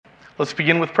Let's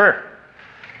begin with prayer.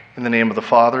 In the name of the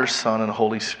Father, Son, and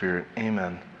Holy Spirit,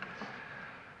 amen.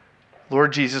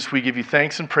 Lord Jesus, we give you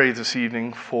thanks and praise this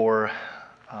evening for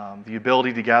the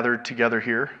ability to gather together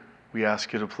here. We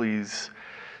ask you to please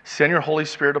send your Holy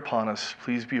Spirit upon us.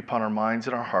 Please be upon our minds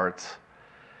and our hearts,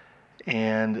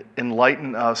 and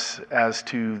enlighten us as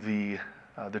to the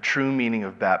true meaning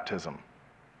of baptism.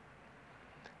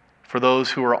 For those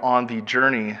who are on the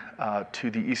journey to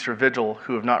the Easter Vigil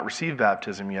who have not received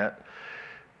baptism yet,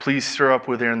 please stir up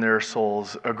within their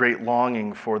souls a great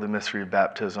longing for the mystery of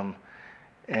baptism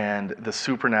and the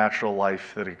supernatural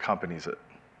life that accompanies it.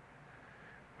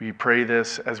 We pray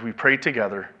this as we pray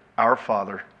together. Our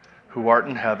Father, who art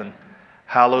in heaven,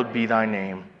 hallowed be thy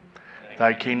name.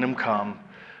 Thy kingdom come,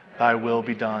 thy will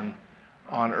be done,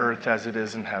 on earth as it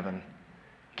is in heaven.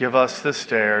 Give us this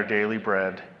day our daily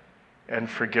bread, and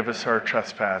forgive us our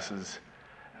trespasses,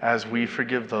 as we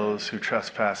forgive those who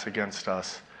trespass against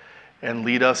us. And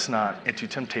lead us not into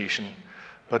temptation,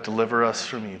 but deliver us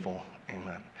from evil.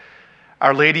 Amen.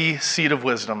 Our Lady, Seat of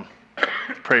Wisdom,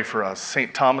 pray for us.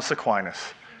 St. Thomas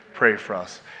Aquinas, pray for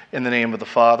us. In the name of the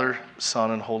Father,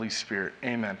 Son, and Holy Spirit.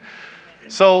 Amen.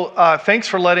 So thanks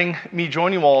for letting me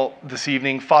join you all this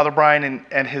evening. Father Brian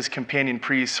and his companion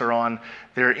priests are on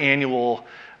their annual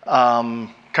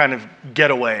kind of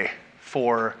getaway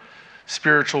for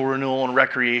spiritual renewal and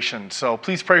recreation. So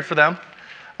please pray for them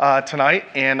tonight.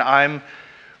 And I'm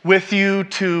with you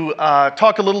to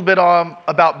talk a little bit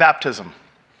about baptism.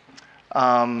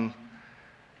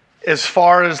 As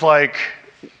far as like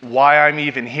why I'm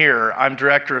even here, I'm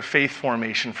director of faith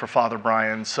formation for Father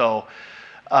Brian. So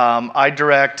I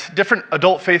direct different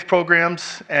adult faith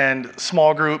programs and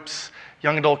small groups,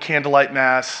 young adult candlelight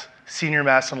mass, senior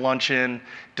mass and luncheon,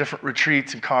 different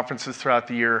retreats and conferences throughout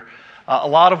the year. A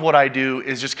lot of what I do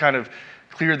is just kind of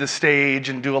clear the stage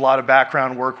and do a lot of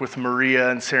background work with Maria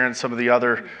and Sarah and some of the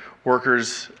other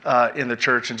workers in the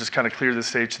church, and just kind of clear the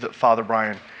stage so that Father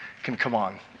Brian can come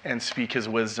on and speak his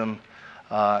wisdom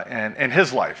and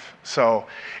his life. So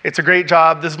it's a great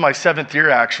job. This is my 7th year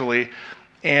actually.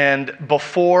 And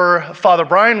before Father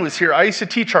Brian was here, I used to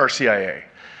teach RCIA.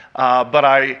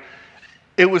 But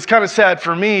it was kind of sad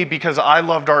for me because I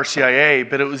loved RCIA,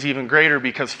 but it was even greater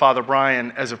because Father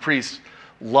Brian, as a priest,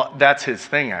 that's his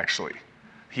thing actually.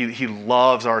 He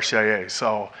loves RCIA.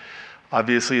 So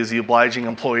obviously as the obliging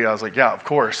employee, I was like, yeah, of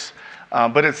course.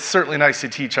 But it's certainly nice to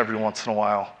teach every once in a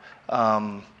while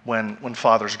when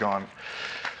Father's gone.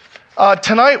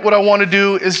 Tonight, what I want to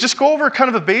do is just go over kind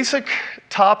of a basic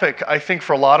topic, I think,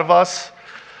 for a lot of us.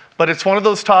 But it's one of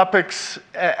those topics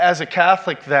as a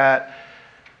Catholic that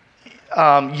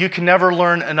you can never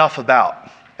learn enough about.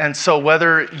 And so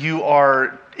whether you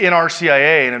are in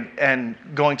RCIA and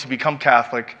going to become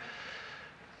Catholic,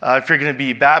 if you're going to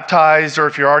be baptized or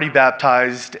if you're already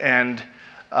baptized and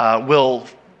will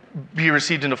be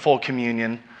received into full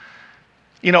communion,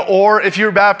 or if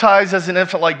you're baptized as an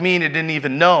infant like me and didn't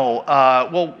even know,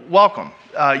 well, welcome.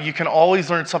 You can always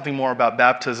learn something more about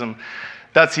baptism.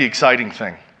 That's the exciting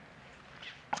thing.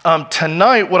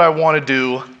 Tonight, what I want to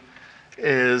do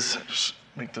is just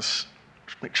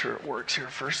make sure it works here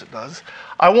first. It does.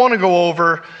 I want to go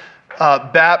over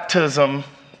baptism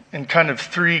in kind of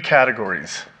 3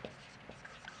 categories.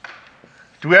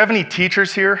 Do we have any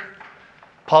teachers here?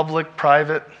 Public,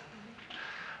 private?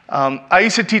 I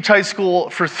used to teach high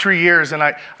school for 3 years, and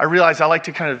I realized I like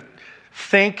to kind of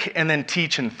think and then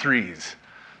teach in 3s.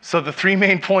 So the 3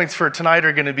 main points for tonight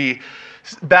are going to be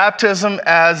baptism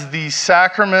as the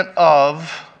sacrament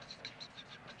of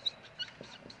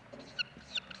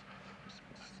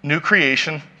new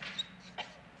creation,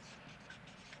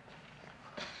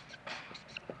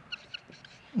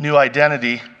 new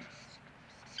identity,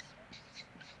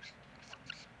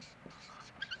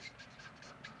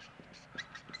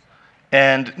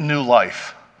 and new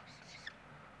life.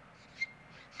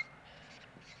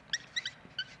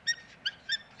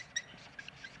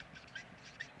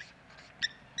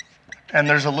 And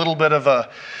there's a little bit of a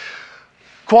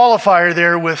qualifier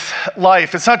there with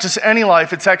life. It's not just any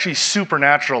life, it's actually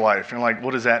supernatural life. And you're like,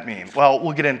 what does that mean? Well,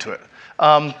 we'll get into it.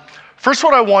 First,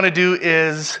 what I want to do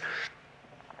is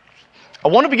I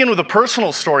want to begin with a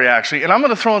personal story, actually, and I'm going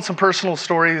to throw in some personal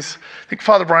stories. I think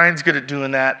Father Brian's good at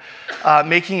doing that,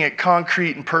 making it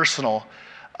concrete and personal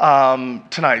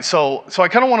tonight. So I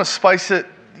kind of want to spice it,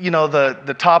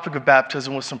 the topic of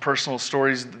baptism with some personal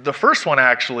stories. The first one,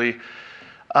 actually,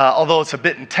 although it's a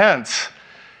bit intense,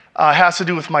 has to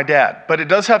do with my dad. But it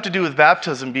does have to do with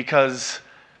baptism because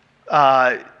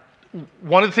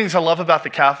one of the things I love about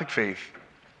the Catholic faith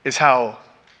is how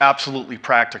absolutely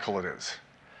practical it is.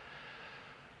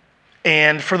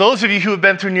 And for those of you who have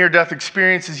been through near-death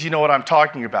experiences, you know what I'm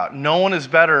talking about. No one is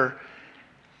better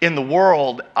in the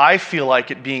world, I feel like,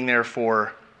 it being there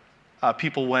for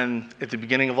people when at the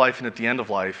beginning of life and at the end of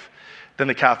life than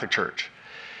the Catholic Church.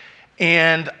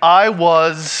 And I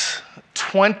was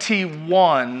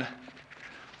 21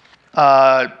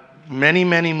 many,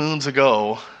 many moons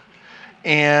ago.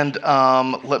 And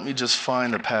let me just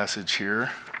find the passage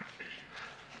here.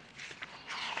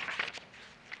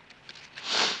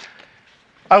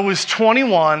 I was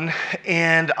 21,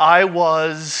 and I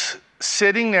was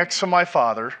sitting next to my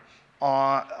father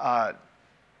on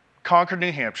Concord,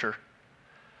 New Hampshire,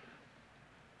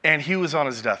 and he was on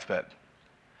his deathbed.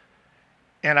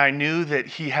 And I knew that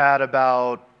he had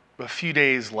about a few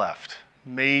days left,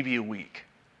 maybe a week.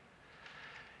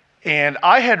 And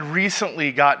I had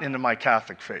recently gotten into my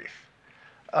Catholic faith.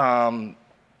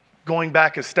 Going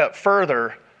back a step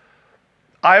further,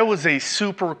 I was a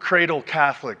super cradle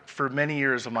Catholic for many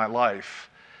years of my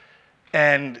life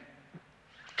and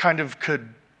kind of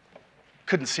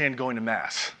couldn't stand going to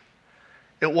Mass.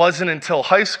 It wasn't until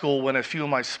high school when a few of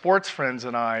my sports friends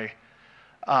and I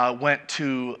went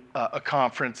to a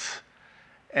conference,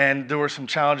 and there were some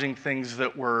challenging things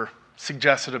that were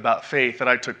suggested about faith that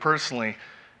I took personally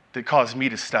that caused me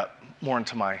to step more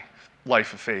into my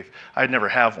life of faith. I'd never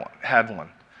had one.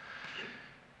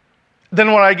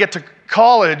 Then when I get to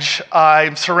college,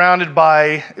 I'm surrounded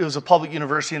by, it was a public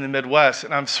university in the Midwest,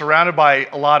 and I'm surrounded by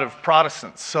a lot of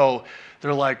Protestants. So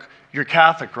they're like, "You're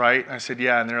Catholic, right?" And I said,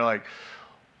 "Yeah." And they're like,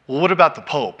 "Well, what about the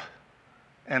Pope?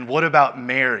 And what about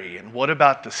Mary? And what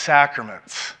about the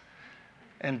sacraments?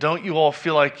 And don't you all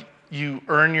feel like you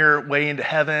earn your way into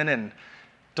heaven? And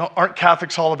aren't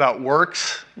Catholics all about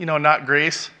works, not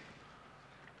grace?"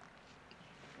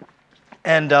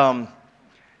 And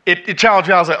it challenged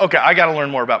me. I was like, okay, I got to learn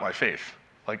more about my faith.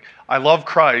 Like, I love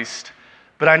Christ,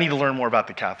 but I need to learn more about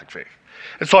the Catholic faith.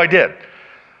 And so I did.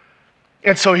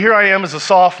 And so here I am as a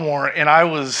sophomore, and I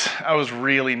was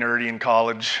really nerdy in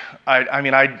college.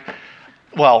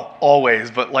 Well, always,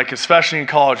 but like especially in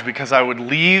college, because I would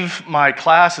leave my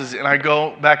classes and I'd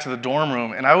go back to the dorm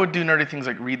room, and I would do nerdy things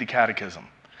like read the catechism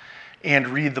and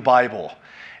read the Bible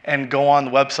and go on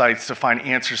the websites to find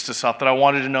answers to stuff that I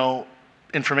wanted to know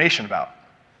information about.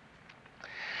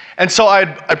 And so I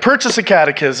purchased a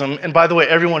catechism, and by the way,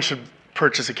 everyone should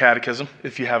purchase a catechism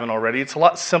if you haven't already. It's a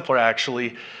lot simpler,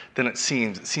 actually, than it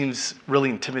seems. It seems really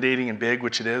intimidating and big,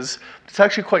 which it is. But it's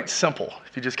actually quite simple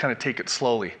if you just kind of take it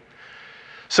slowly.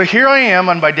 So here I am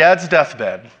on my dad's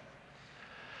deathbed,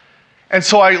 and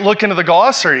so I look into the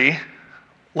glossary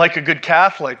like a good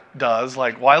Catholic does,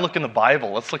 like, why look in the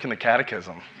Bible? Let's look in the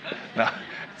catechism. No,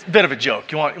 it's a bit of a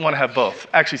joke. You want to have both.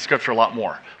 Actually, Scripture a lot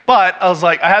more. But I was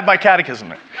like, I had my catechism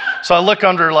there. So I look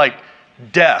under, like,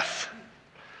 death.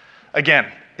 Again,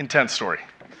 intense story.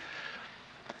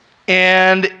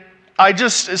 And it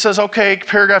says, okay,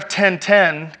 paragraph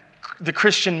 10:10, the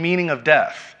Christian meaning of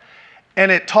death.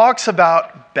 And it talks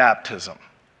about baptism.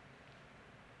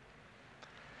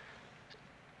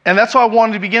 And that's why I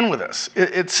wanted to begin with this.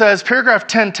 It says, paragraph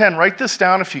 10:10, write this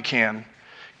down if you can.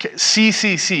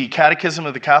 CCC, Catechism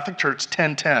of the Catholic Church,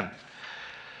 10:10.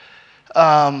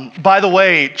 By the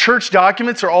way, church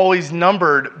documents are always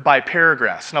numbered by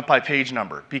paragraphs, not by page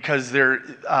number, because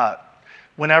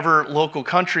whenever local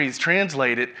countries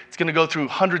translate it, it's going to go through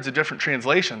hundreds of different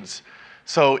translations.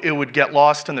 So it would get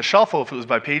lost in the shuffle if it was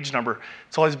by page number.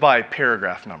 It's always by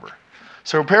paragraph number.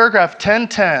 So paragraph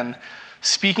 10:10,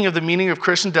 speaking of the meaning of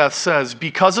Christian death, says,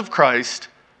 because of Christ,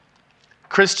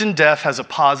 Christian death has a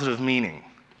positive meaning.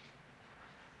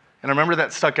 And I remember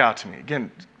that stuck out to me.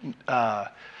 Again,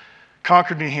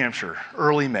 Concord, New Hampshire,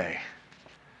 early May.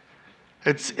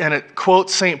 And it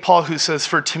quotes St. Paul, who says,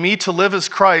 "For to me to live is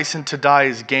Christ and to die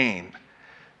is gain.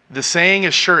 The saying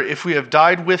is sure, if we have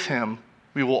died with him,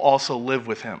 we will also live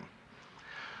with him."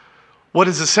 What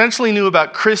is essentially new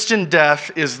about Christian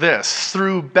death is this: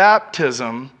 through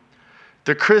baptism,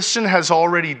 the Christian has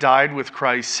already died with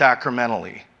Christ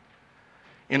sacramentally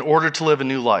in order to live a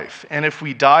new life. And if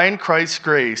we die in Christ's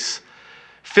grace,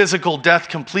 physical death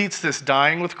completes this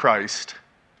dying with Christ,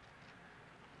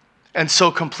 and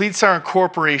so completes our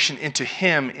incorporation into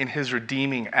him in his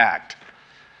redeeming act.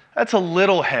 That's a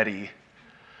little heady.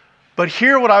 But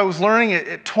here what I was learning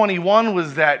at 21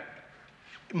 was that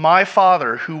my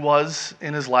father, who was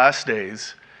in his last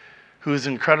days, who is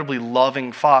an incredibly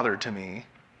loving father to me,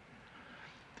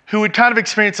 who had kind of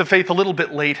experienced the faith a little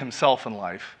bit late himself in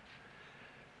life,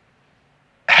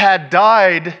 had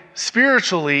died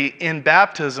spiritually in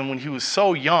baptism when he was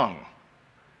so young.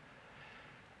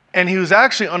 And he was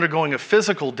actually undergoing a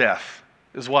physical death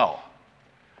as well.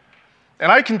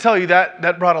 And I can tell you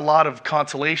that brought a lot of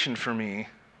consolation for me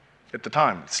at the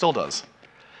time. It still does.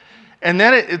 And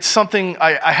then it's something,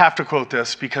 I have to quote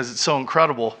this because it's so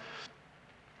incredible.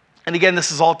 And again,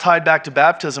 this is all tied back to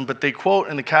baptism, but they quote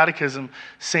in the Catechism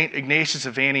St. Ignatius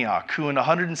of Antioch, who in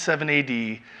 107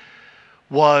 AD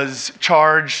was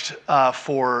charged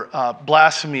for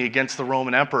blasphemy against the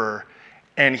Roman emperor,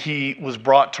 and he was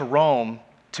brought to Rome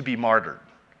to be martyred.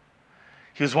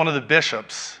 He was one of the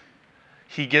bishops.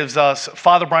 He gives us,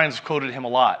 Father Brian's quoted him a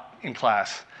lot in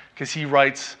class, because he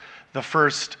writes the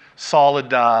first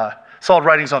solid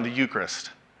writings on the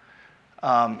Eucharist.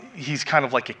 He's kind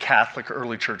of like a Catholic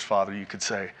early church father, you could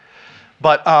say.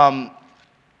 But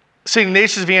St.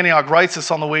 Ignatius of Antioch writes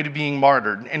this on the way to being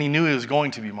martyred, and he knew he was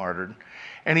going to be martyred.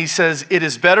 And he says, "It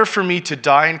is better for me to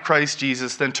die in Christ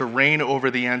Jesus than to reign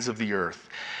over the ends of the earth.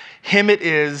 Him it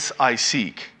is I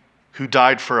seek, who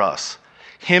died for us.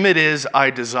 Him it is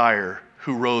I desire,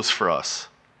 who rose for us.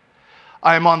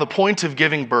 I am on the point of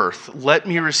giving birth. Let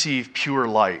me receive pure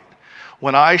light.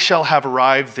 When I shall have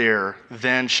arrived there,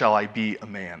 then shall I be a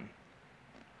man."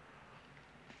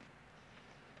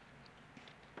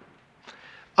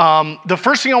 The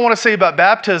first thing I want to say about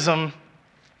baptism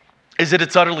is that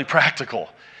it's utterly practical.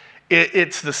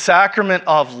 It's the sacrament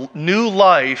of new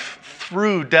life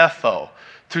through death, though,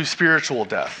 through spiritual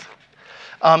death.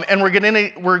 And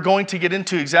we're going to get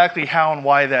into exactly how and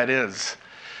why that is.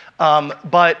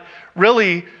 But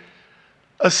really,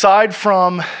 aside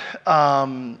from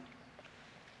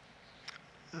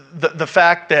the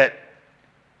fact that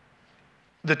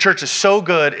the church is so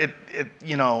good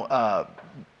at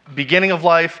beginning of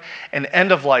life and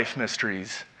end of life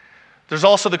mysteries, there's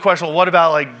also the question, well, what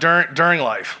about like during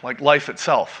life, like life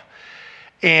itself?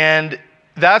 And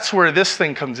that's where this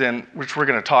thing comes in, which we're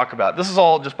going to talk about. This is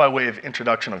all just by way of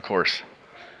introduction, of course.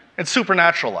 It's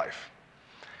supernatural life.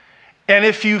 And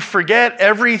if you forget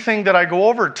everything that I go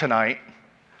over tonight,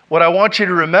 what I want you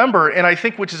to remember, and I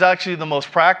think which is actually the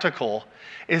most practical,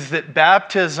 is that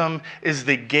baptism is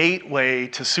the gateway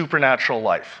to supernatural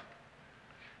life.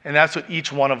 And that's what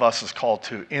each one of us is called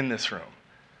to in this room.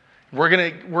 We're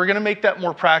gonna make that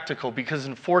more practical because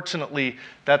unfortunately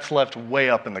that's left way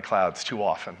up in the clouds too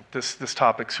often, this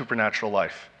topic, supernatural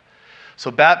life.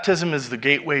 So baptism is the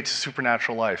gateway to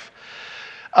supernatural life.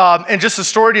 And just a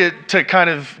story to kind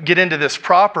of get into this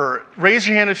proper, raise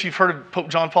your hand if you've heard of Pope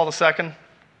John Paul II.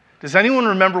 Does anyone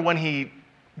remember when he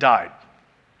died?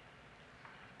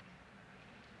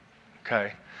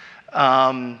 Okay.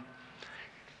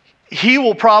 He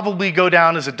will probably go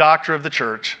down as a doctor of the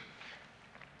church.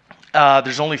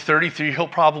 There's only 33. He'll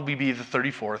probably be the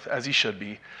 34th, as he should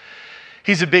be.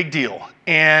 He's a big deal.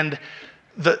 And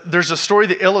there's a story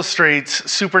that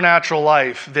illustrates supernatural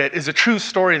life that is a true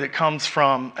story that comes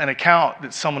from an account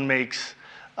that someone makes,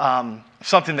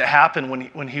 something that happened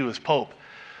when he was pope.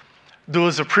 There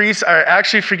was a priest, I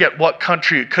actually forget what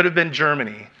country, it could have been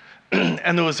Germany,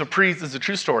 and there was a priest, it's a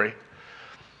true story.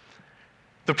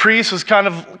 The priest was kind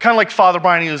of like Father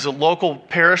Brian. He was a local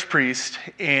parish priest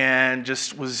and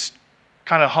just was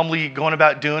kind of humbly going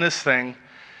about doing his thing.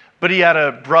 But he had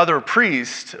a brother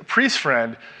priest, a priest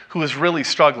friend, who was really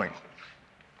struggling.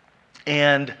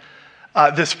 And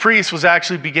this priest was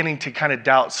actually beginning to kind of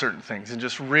doubt certain things and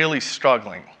just really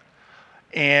struggling.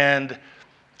 And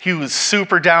he was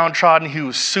super downtrodden. He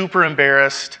was super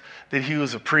embarrassed that he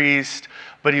was a priest,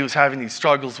 but he was having these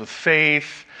struggles with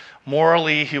faith.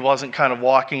 Morally, he wasn't kind of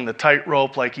walking the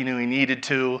tightrope like he knew he needed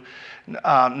to.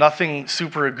 Nothing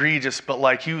super egregious, but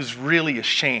like he was really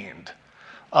ashamed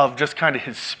of just kind of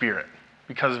his spirit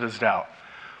because of his doubt.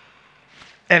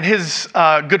 And his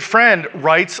good friend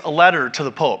writes a letter to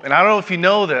the Pope. And I don't know if you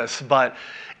know this, but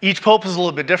each Pope is a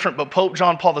little bit different, but Pope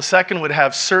John Paul II would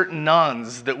have certain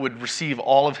nuns that would receive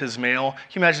all of his mail. Can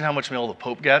you imagine how much mail the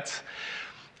Pope gets?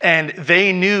 And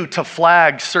they knew to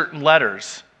flag certain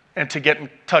letters and to get in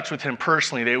touch with him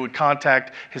personally. They would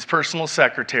contact his personal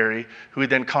secretary, who would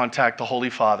then contact the Holy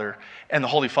Father, and the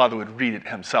Holy Father would read it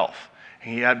himself.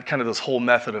 And he had kind of this whole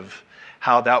method of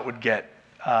how that would get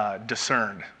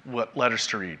discerned, what letters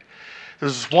to read.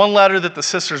 There's one letter that the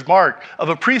sisters marked of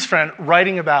a priest friend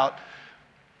writing about,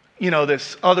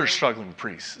 this other struggling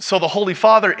priest. So the Holy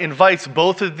Father invites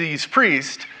both of these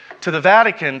priests to the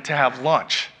Vatican to have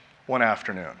lunch one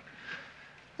afternoon.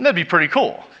 And that'd be pretty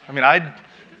cool. I mean, I'd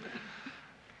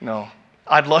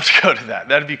love to go to that.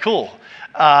 That'd be cool.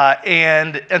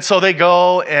 And so they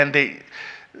go, and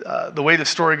the way the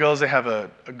story goes, they have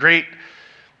a great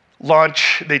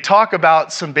lunch. They talk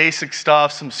about some basic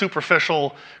stuff, some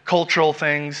superficial cultural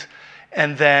things,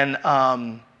 and then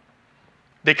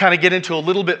they kind of get into a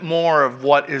little bit more of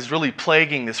what is really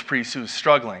plaguing this priest who's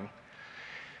struggling.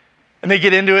 And they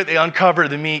get into it, they uncover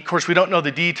the meat. Of course, we don't know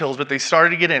the details, but they started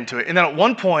to get into it. And then at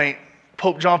one point,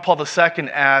 Pope John Paul II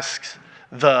asks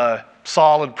the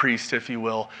solid priest, if you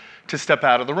will, to step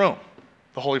out of the room.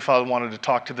 The Holy Father wanted to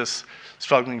talk to this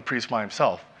struggling priest by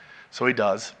himself. So he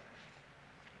does.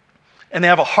 And they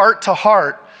have a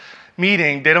heart-to-heart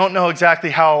meeting. They don't know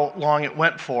exactly how long it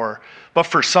went for, but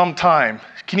for some time.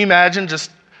 Can you imagine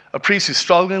just a priest who's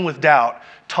struggling with doubt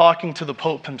talking to the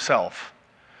Pope himself?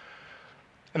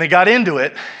 And they got into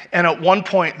it, and at one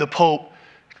point the Pope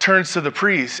turns to the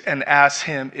priest and asks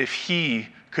him if he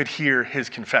could hear his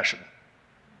confession.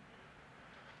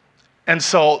 And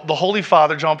so the Holy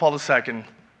Father, John Paul II,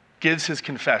 gives his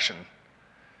confession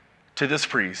to this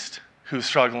priest who's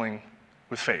struggling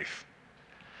with faith.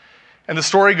 And the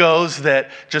story goes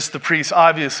that just the priest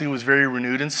obviously was very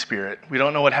renewed in spirit. We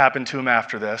don't know what happened to him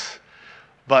after this,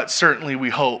 but certainly we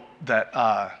hope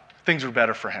that things were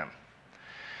better for him.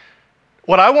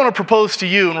 What I want to propose to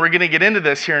you, and we're going to get into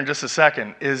this here in just a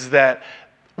second, is that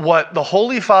what the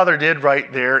Holy Father did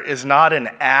right there is not an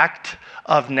act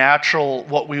of natural,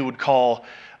 what we would call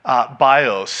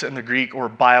bios in the Greek, or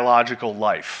biological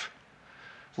life.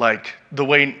 Like the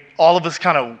way all of us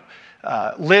kind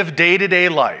of live day-to-day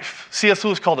life. C.S.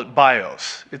 Lewis called it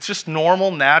bios. It's just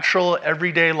normal, natural,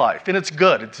 everyday life. And it's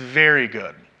good. It's very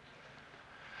good.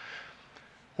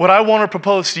 What I want to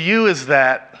propose to you is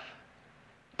that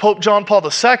Pope John Paul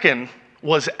II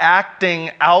was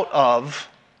acting out of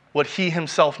what he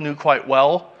himself knew quite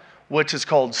well, which is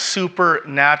called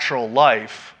supernatural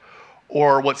life,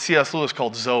 or what C.S. Lewis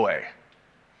called Zoe.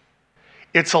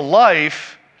 It's a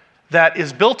life that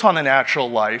is built on the natural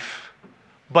life,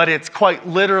 but it's quite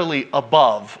literally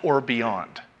above or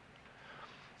beyond.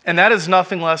 And that is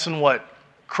nothing less than what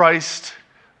Christ,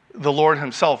 the Lord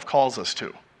himself, calls us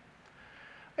to.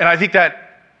 And I think that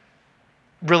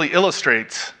really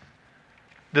illustrates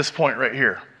this point right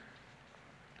here.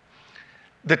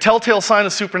 The telltale sign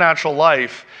of supernatural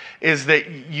life is that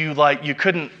you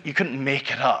couldn't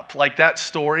make it up. Like that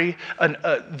story,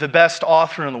 the best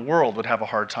author in the world would have a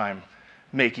hard time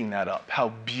making that up. How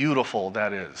beautiful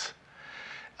that is.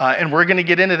 And we're going to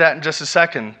get into that in just a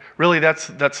second. Really, that's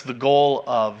the goal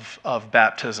of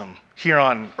baptism here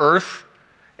on earth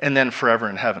and then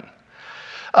forever in heaven.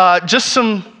 Just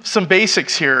some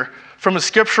basics here. From a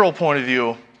scriptural point of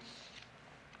view,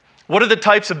 what are the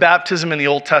types of baptism in the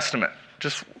Old Testament?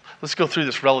 Just let's go through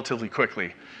this relatively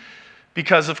quickly.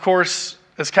 Because, of course,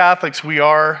 as Catholics, we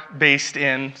are based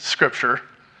in Scripture,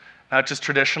 not just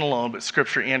tradition alone, but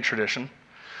Scripture and tradition.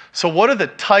 So what are the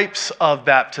types of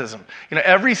baptism?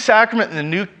 Every sacrament in the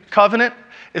New Covenant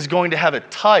is going to have a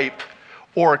type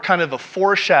or kind of a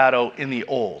foreshadow in the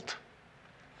Old.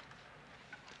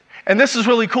 And this is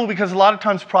really cool because a lot of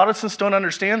times Protestants don't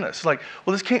understand this. It's like,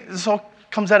 well, this all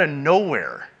comes out of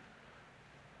nowhere.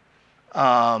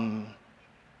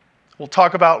 We'll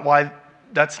talk about why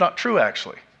that's not true,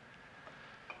 actually.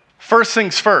 First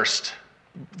things first.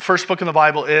 First book in the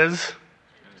Bible is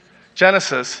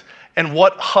Genesis. And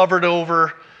what hovered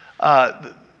over,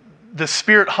 the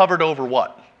Spirit hovered over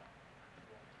what?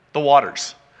 The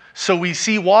waters. So we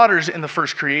see waters in the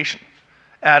first creation,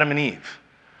 Adam and Eve.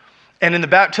 And in the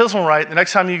baptismal rite, the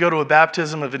next time you go to a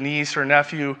baptism of a niece or a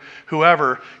nephew,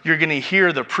 whoever, you're going to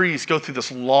hear the priest go through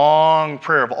this long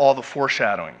prayer of all the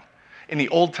foreshadowing in the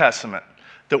Old Testament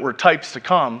that were types to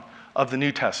come of the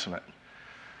New Testament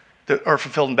that are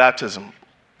fulfilled in baptism.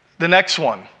 The next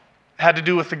one had to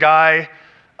do with the guy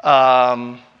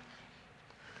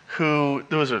who,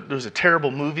 there was a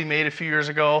terrible movie made a few years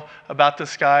ago about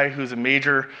this guy who's a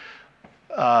major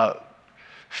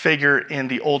figure in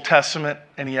the Old Testament,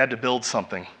 and he had to build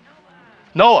something.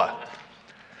 Noah.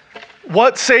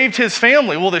 What saved his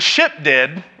family? Well, the ship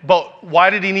did, but why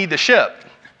did he need the ship?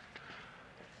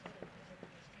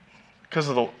 Because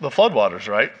of the floodwaters,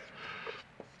 right?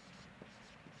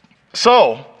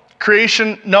 So,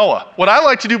 creation, Noah. What I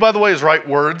like to do, by the way, is write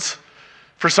words.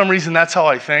 For some reason, that's how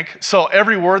I think. So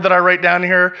every word that I write down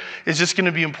here is just going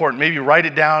to be important. Maybe write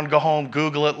it down, go home,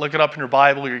 Google it, look it up in your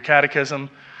Bible or your catechism.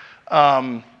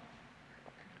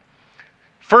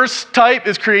 First type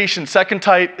is creation. Second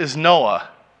type is Noah.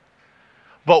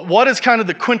 But what is kind of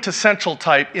the quintessential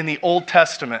type in the Old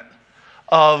Testament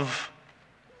of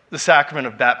the sacrament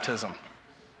of baptism?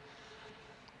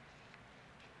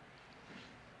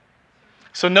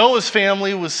 So Noah's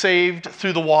family was saved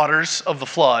through the waters of the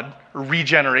flood, or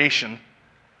regeneration.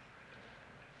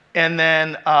 And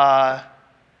then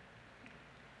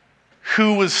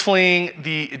who was fleeing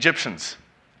the Egyptians?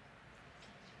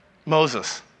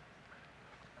 Moses.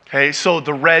 Okay, so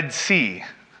the Red Sea.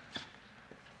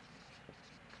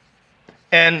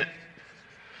 And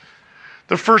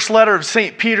The first letter of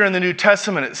St. Peter in the New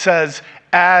Testament, it says,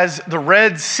 as the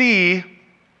Red Sea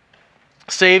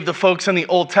saved the folks in the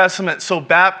Old Testament, so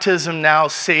baptism now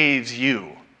saves you.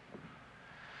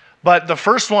 But the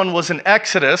first one was in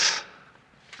Exodus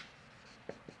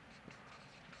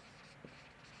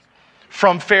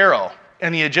from Pharaoh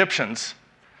and the Egyptians,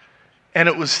 and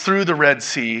it was through the Red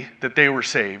Sea that they were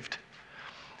saved.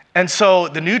 And so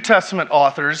the New Testament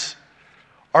authors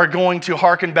are going to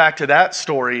hearken back to that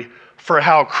story for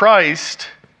how Christ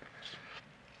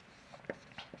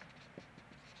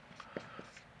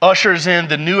ushers in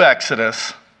the new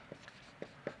Exodus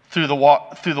through the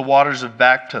waters of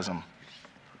baptism.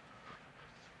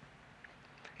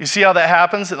 You see how that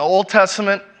happens? In the Old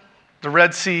Testament, the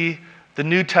Red Sea; the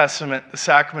New Testament, the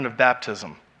sacrament of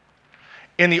baptism.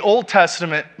 In the Old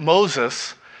Testament,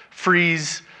 Moses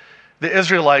frees the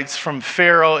Israelites from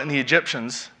Pharaoh and the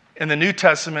Egyptians. In the New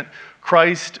Testament,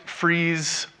 Christ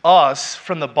frees us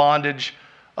from the bondage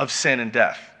of sin and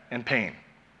death and pain.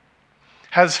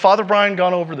 Has Father Brian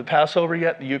gone over the Passover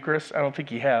yet, the Eucharist? I don't think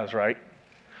he has, right?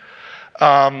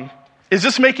 Is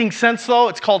this making sense, though?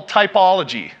 It's called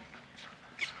typology.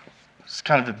 It's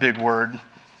kind of a big word.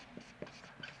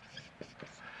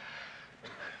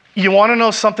 You want to know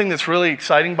something that's really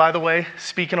exciting, by the way,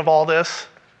 speaking of all this?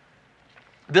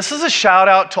 This is a shout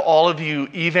out to all of you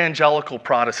evangelical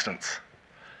Protestants.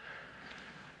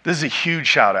 This is a huge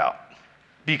shout out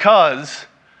because,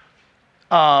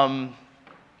 and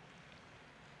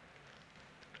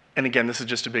again, this is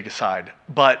just a big aside,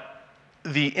 but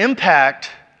the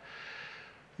impact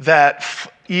that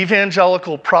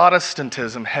evangelical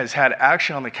Protestantism has had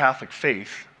actually on the Catholic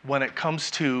faith when it comes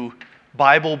to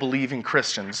Bible-believing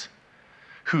Christians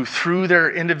who, through their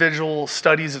individual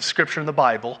studies of Scripture and the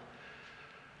Bible,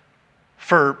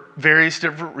 for various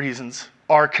different reasons,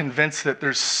 are convinced that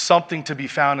there's something to be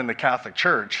found in the Catholic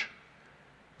Church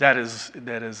that is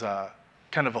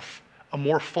kind of a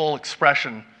more full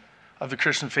expression of the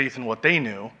Christian faith and what they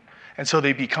knew, and so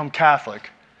they become Catholic.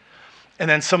 And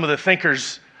then some of the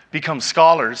thinkers become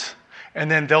scholars,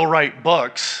 and then they'll write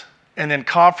books, and then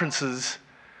conferences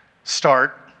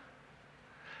start.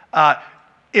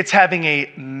 It's having a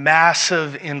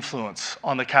massive influence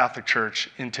on the Catholic Church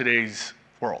in today's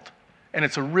world. And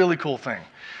it's a really cool thing,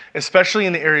 especially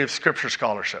in the area of Scripture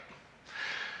scholarship.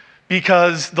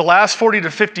 Because the last 40 to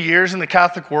 50 years in the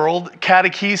Catholic world,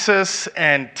 catechesis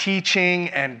and teaching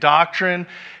and doctrine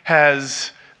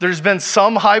there's been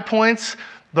some high points,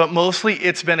 but mostly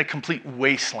it's been a complete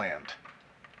wasteland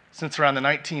since around the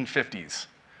 1950s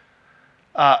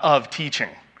of teaching.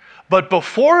 But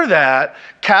before that,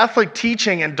 Catholic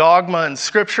teaching and dogma and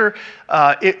Scripture,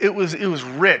 it was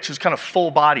rich. It was kind of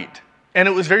full-bodied. And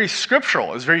it was very scriptural.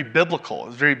 It was very biblical. It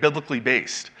was very biblically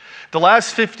based. The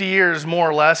last 50 years, more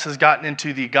or less, has gotten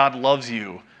into the God loves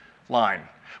you line,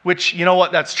 which, you know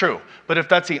what, that's true. But if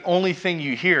that's the only thing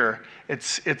you hear,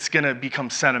 it's going to become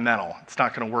sentimental. It's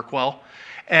not going to work well.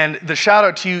 And the shout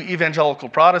out to you evangelical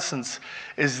Protestants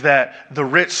is that the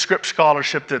rich script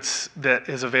scholarship that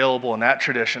is available in that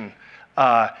tradition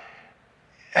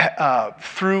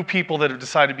through people that have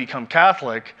decided to become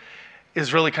Catholic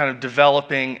is really kind of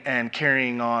developing and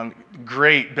carrying on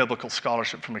great biblical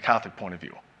scholarship from a Catholic point of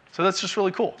view. So that's just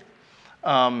really cool.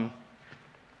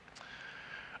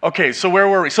 Okay, so where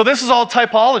were we? So this is all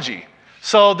typology.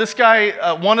 So this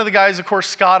guy, one of the guys, of course,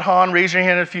 Scott Hahn. Raise your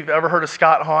hand if you've ever heard of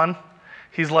Scott Hahn.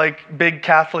 He's like big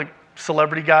Catholic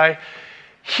celebrity guy.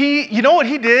 You know what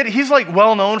he did? He's like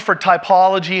well known for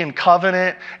typology and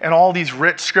covenant and all these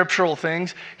rich scriptural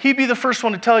things. He'd be the first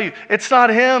one to tell you, it's not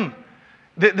him.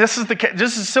 This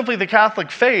is simply the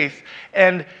Catholic faith,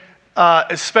 and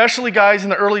especially guys in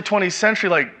the early 20th century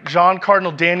like John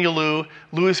Cardinal Danielou,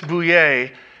 Louis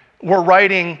Bouillet, were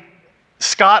writing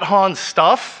Scott Hahn's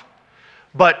stuff,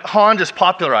 but Hahn just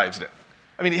popularized it.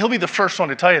 I mean, he'll be the first one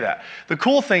to tell you that. The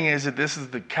cool thing is that this is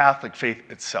the Catholic faith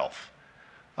itself.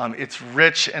 It's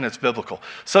rich and it's biblical.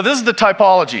 So this is the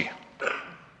typology.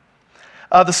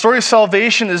 The story of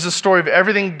salvation is the story of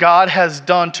everything God has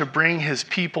done to bring his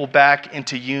people back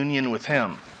into union with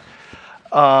him.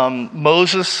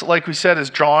 Moses, like we said, is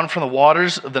drawn from the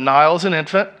waters of the Nile as an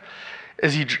infant,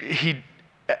 as he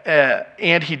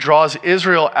draws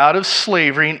Israel out of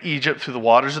slavery in Egypt through the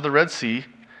waters of the Red Sea.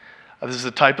 This is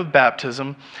a type of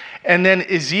baptism. And then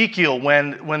Ezekiel,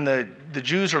 when the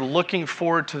Jews are looking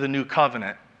forward to the new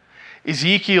covenant,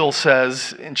 Ezekiel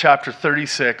says in chapter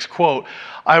 36, quote,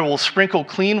 I will sprinkle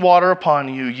clean water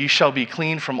upon you. You shall be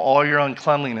clean from all your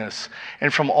uncleanliness,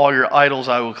 and from all your idols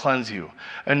I will cleanse you.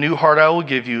 A new heart I will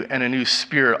give you, and a new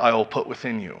spirit I will put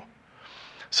within you.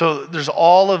 So there's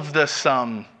all of this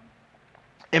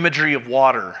imagery of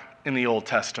water in the Old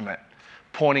Testament,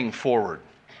 pointing forward.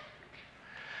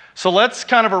 So let's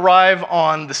kind of arrive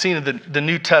on the scene of the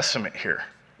New Testament here.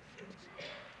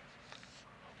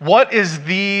 What is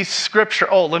the scripture?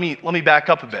 Oh, let me back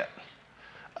up a bit.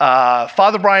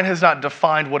 Father Brian has not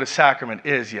defined what a sacrament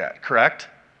is yet, correct?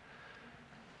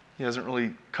 He hasn't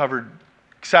really covered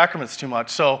sacraments too much.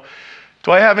 So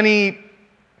do I have any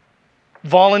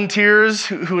volunteers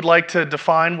who would like to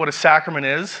define what a sacrament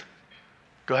is?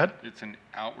 Go ahead. It's an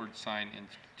outward sign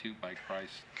instituted by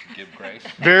Christ to give grace.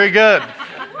 Very good.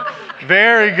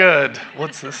 Very good.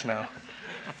 What's this now?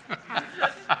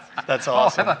 That's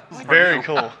awesome. Very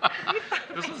cool.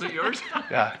 This isn't yours?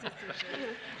 Yeah.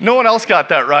 No one else got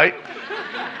that right.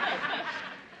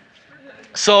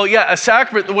 So yeah, a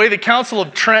sacrament, the way the Council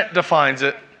of Trent defines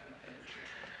it,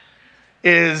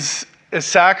 is a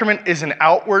sacrament is an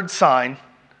outward sign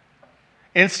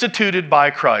instituted by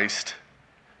Christ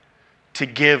to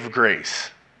give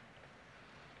grace.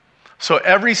 So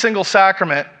every single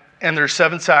sacrament, and there's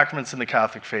 7 sacraments in the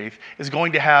Catholic faith, is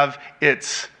going to have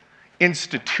its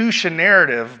institution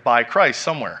narrative by Christ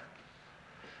somewhere.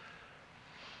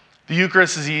 The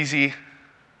Eucharist is easy.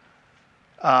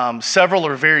 Several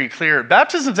are very clear.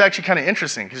 Baptism is actually kind of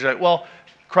interesting because you're like, well,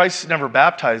 Christ never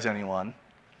baptized anyone.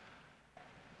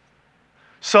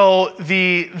 So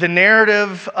the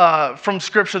narrative from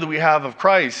Scripture that we have of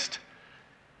Christ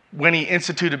when he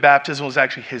instituted baptism was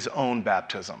actually his own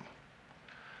baptism,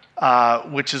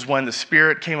 which is when the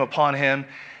Spirit came upon him,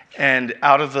 and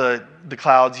out of the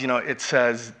clouds, it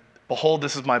says, "Behold,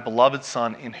 this is my beloved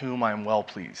Son, in whom I am well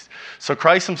pleased." So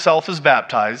Christ himself is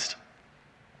baptized.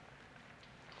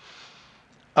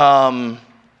 And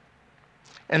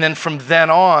then from then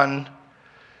on,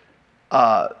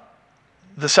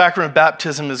 the sacrament of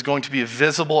baptism is going to be a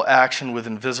visible action with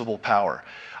invisible power.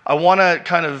 I want to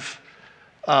kind of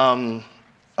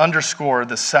underscore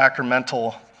the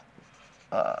sacramental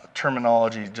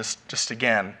terminology just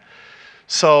again.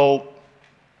 So,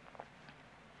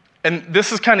 and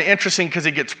this is kind of interesting because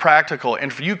it gets practical.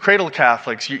 And for you cradle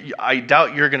Catholics, I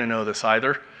doubt you're going to know this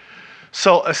either.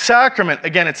 So a sacrament,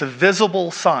 again, it's a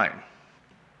visible sign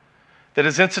that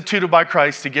is instituted by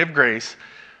Christ to give grace.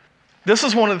 This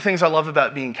is one of the things I love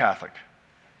about being Catholic.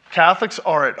 Catholics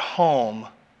are at home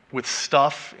with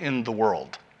stuff in the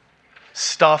world.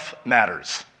 Stuff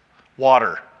matters.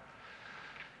 Water,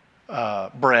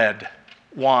 bread,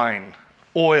 wine,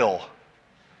 oil.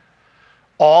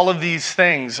 All of these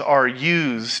things are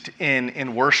used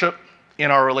in worship,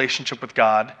 in our relationship with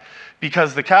God,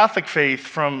 because the Catholic faith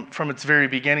from its very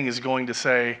beginning is going to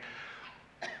say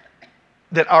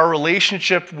that our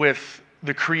relationship with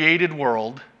the created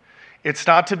world, it's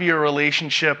not to be a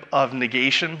relationship of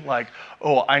negation, like,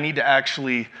 oh, I need to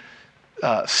actually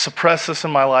suppress this in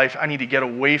my life. I need to get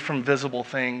away from visible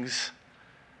things,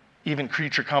 even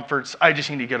creature comforts. I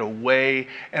just need to get away,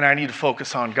 and I need to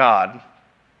focus on God.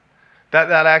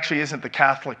 That actually isn't the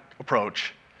Catholic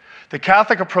approach. The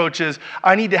Catholic approach is,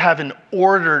 I need to have an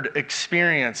ordered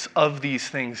experience of these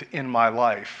things in my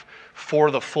life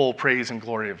for the full praise and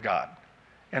glory of God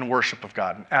and worship of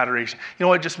God and adoration. You know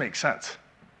what? It just makes sense.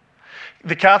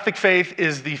 The Catholic faith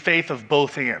is the faith of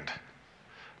both and.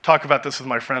 Talk about this with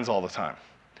my friends all the time.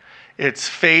 It's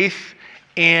faith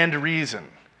and reason.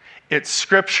 It's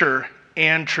scripture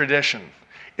and tradition.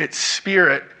 It's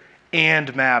spirit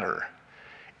and matter.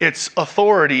 It's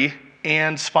authority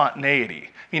and spontaneity.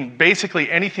 I mean, basically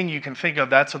anything you can think of,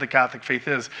 that's what the Catholic faith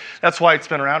is. That's why it's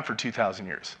been around for 2,000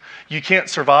 years. You can't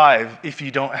survive if you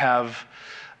don't have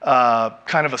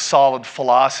kind of a solid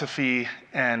philosophy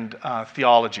and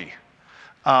theology.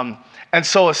 And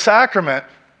so a sacrament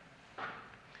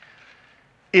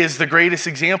is the greatest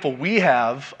example we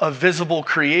have of visible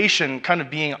creation kind of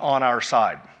being on our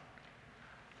side.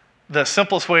 The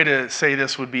simplest way to say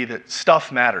this would be that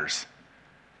stuff matters.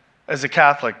 As a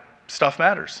Catholic, stuff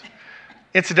matters.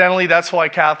 Incidentally, that's why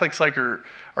Catholics are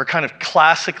kind of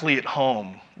classically at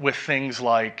home with things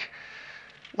like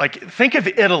think of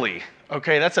Italy,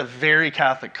 okay? That's a very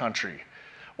Catholic country.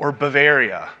 Or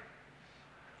Bavaria.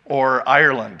 Or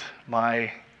Ireland,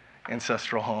 my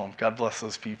ancestral home. God bless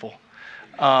those people.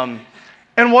 And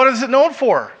what is it known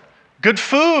for? Good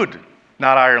food.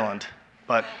 Not Ireland,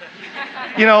 but,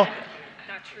 not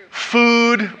true.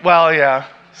 Food, well, yeah,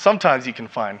 sometimes you can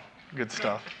find good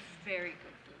stuff. Very good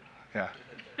food.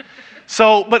 Yeah.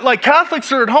 So, but like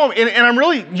Catholics are at home, and I'm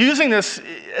really using this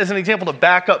as an example to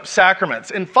back up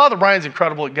sacraments. And Father Brian's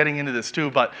incredible at getting into this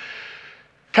too, but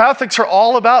Catholics are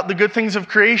all about the good things of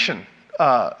creation.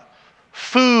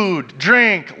 Food,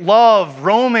 drink, love,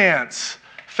 romance,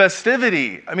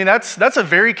 festivity. I mean, that's a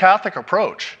very Catholic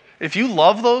approach. If you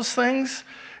love those things,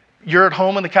 you're at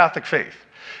home in the Catholic faith.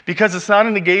 Because it's not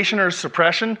a negation or a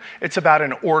suppression, it's about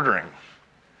an ordering.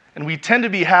 And we tend to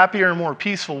be happier and more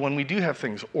peaceful when we do have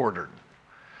things ordered.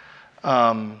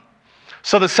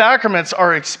 So the sacraments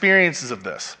are experiences of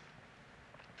this.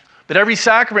 But every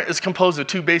sacrament is composed of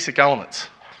two basic elements: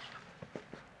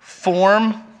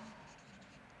 form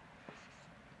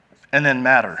and then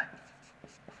matter.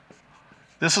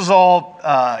 This is all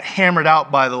hammered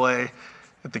out, by the way,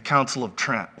 at the Council of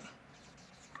Trent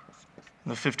in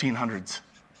the 1500s,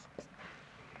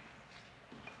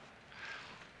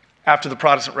 after the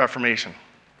Protestant Reformation.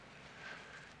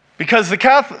 Because the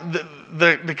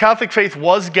Catholic faith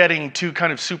was getting too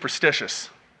kind of superstitious.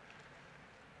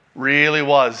 Really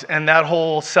was. And that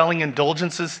whole selling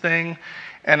indulgences thing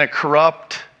and a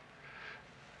corrupt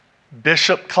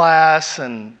bishop class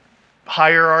and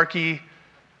hierarchy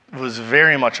was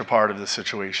very much a part of this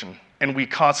situation. And we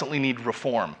constantly need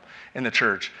reform in the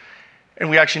church. And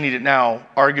we actually need it now,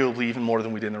 arguably even more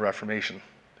than we did in the Reformation,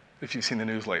 if you've seen the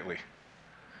news lately.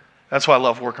 That's why I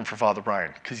love working for Father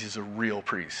Brian, because he's a real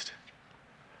priest.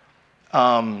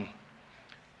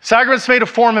 Sacraments made of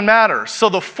form and matter. So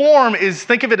the form is,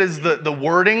 think of it as the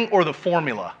wording or the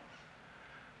formula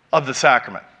of the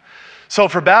sacrament. So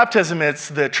for baptism, it's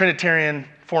the Trinitarian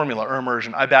formula or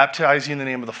immersion. I baptize you in the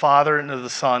name of the Father, and of the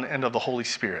Son, and of the Holy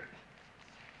Spirit.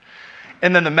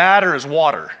 And then the matter is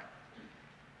water.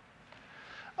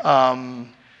 The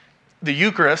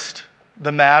Eucharist,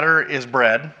 the matter is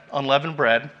bread, unleavened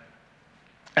bread,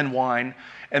 and wine.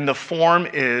 And the form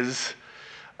is,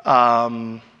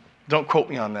 don't quote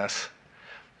me on this,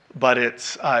 but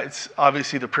it's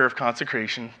obviously the prayer of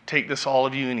consecration. Take this, all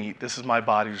of you, and eat. This is my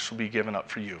body, which will be given up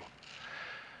for you.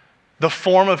 The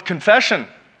form of confession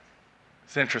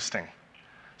is interesting.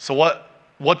 So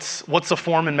what's the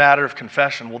form and matter of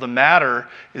confession? Well, the matter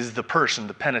is the person,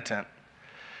 the penitent,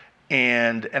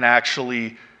 and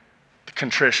actually the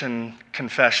contrition,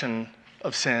 confession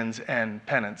of sins, and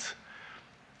penance.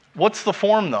 What's the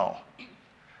form, though?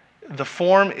 The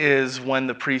form is when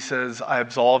the priest says, I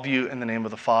absolve you in the name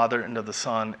of the Father, and of the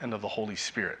Son, and of the Holy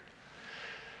Spirit.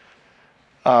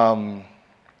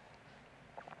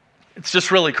 It's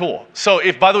just really cool. So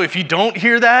by the way, if you don't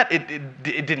hear that, it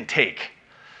didn't take.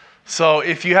 So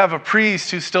if you have a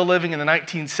priest who's still living in the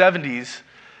 1970s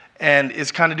and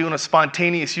is kind of doing a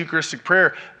spontaneous Eucharistic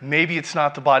prayer, maybe it's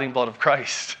not the body and blood of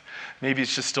Christ. Maybe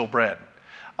it's just still bread.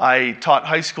 I taught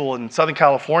high school in Southern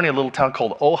California, a little town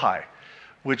called Ojai,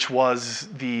 which was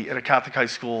at a Catholic high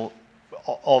school,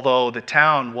 although the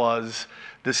town was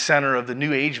the center of the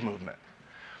New Age movement.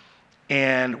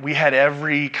 And we had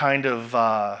every kind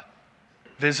of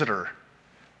visitor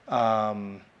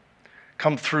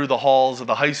come through the halls of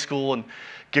the high school and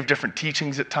give different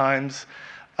teachings at times,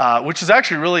 which is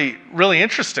actually really, really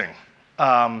interesting.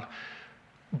 But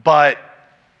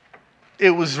it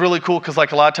was really cool because,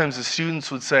 like, a lot of times the students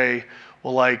would say,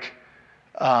 well, like,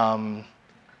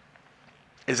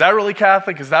 is that really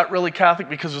Catholic? Is that really Catholic?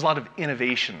 Because there's a lot of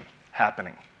innovation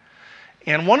happening.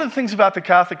 And one of the things about the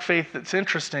Catholic faith that's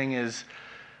interesting is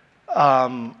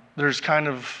there's kind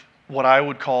of what I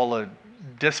would call a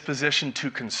disposition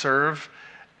to conserve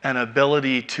and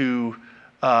ability to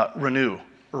renew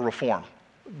or reform,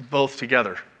 both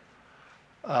together.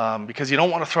 Because you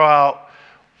don't want to throw out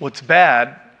what's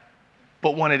bad,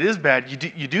 but when it is bad,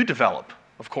 you do develop,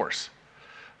 of course.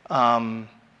 But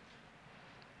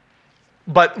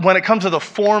when it comes to the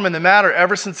form and the matter,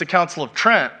 ever since the Council of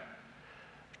Trent,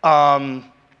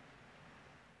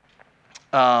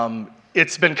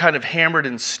 it's been kind of hammered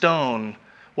in stone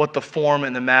what the form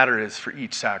and the matter is for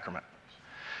each sacrament.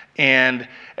 And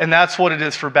that's what it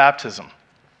is for baptism,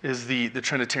 is the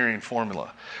Trinitarian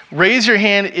formula. Raise your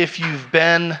hand if you've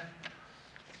been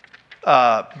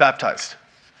baptized.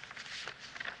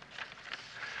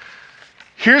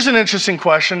 Here's an interesting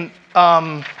question.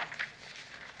 And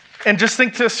just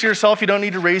think this to yourself, you don't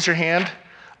need to raise your hand.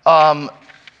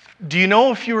 Do you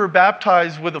know if you were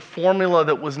baptized with a formula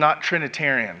that was not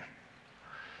Trinitarian?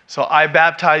 So I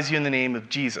baptize you in the name of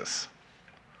Jesus.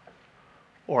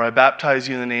 Or I baptize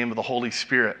you in the name of the Holy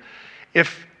Spirit.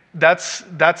 If that's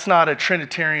not a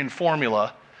Trinitarian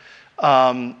formula,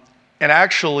 and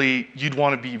actually you'd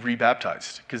want to be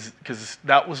rebaptized because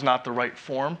that was not the right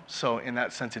form. So in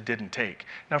that sense, it didn't take.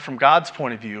 Now from God's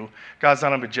point of view, God's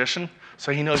not a magician,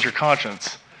 so he knows your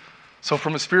conscience. So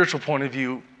from a spiritual point of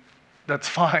view, that's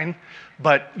fine,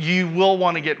 but you will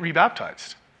want to get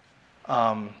rebaptized.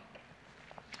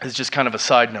 It's just kind of a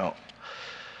side note.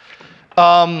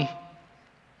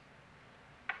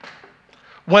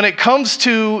 When it comes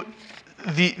to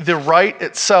the rite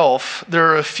itself, there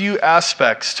are a few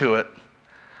aspects to it.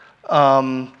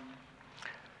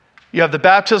 You have the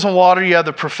baptism of water, you have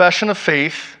the profession of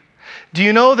faith. Do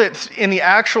you know that in the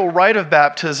actual rite of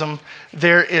baptism,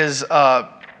 there's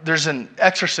an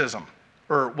exorcism,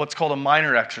 or what's called a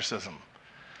minor exorcism,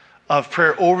 of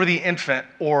prayer over the infant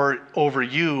or over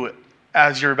you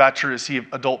as you're about to receive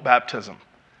adult baptism.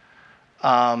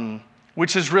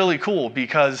 Which is really cool,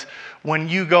 because when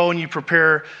you go and you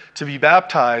prepare to be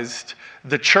baptized,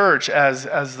 the church,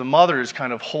 as the mother, is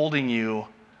kind of holding you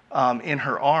in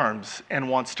her arms and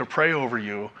wants to pray over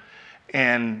you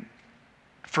and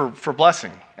for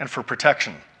blessing and for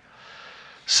protection.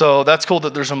 So that's cool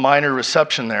that there's a minor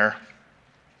reception there.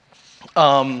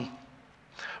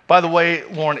 By the way,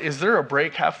 Lauren, is there a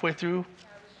break halfway through?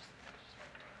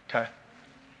 Okay.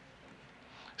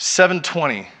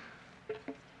 7:20.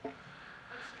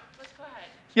 Let's go ahead.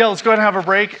 Yeah, let's go ahead and have a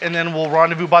break, and then we'll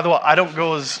rendezvous. By the way, I don't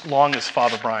go as long as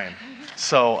Father Brian,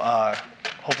 so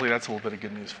hopefully that's a little bit of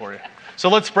good news for you. So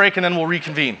let's break, and then we'll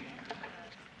reconvene.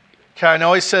 Okay, I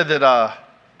know I said that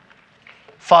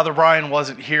Father Brian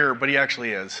wasn't here, but he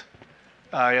actually is.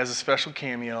 He has a special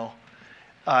cameo.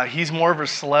 He's more of a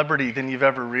celebrity than you've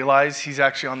ever realized. He's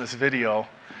actually on this video.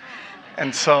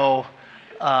 And so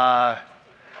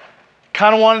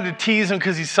kind of wanted to tease him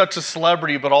because he's such a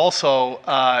celebrity, but also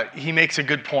he makes a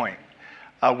good point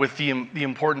with the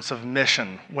importance of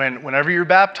mission. Whenever you're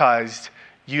baptized,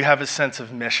 you have a sense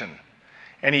of mission.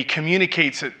 And he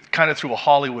communicates it kind of through a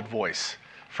Hollywood voice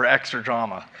for extra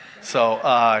drama. So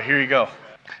here you go.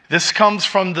 This comes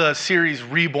from the series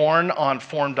Reborn on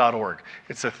Formed.org.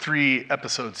 It's a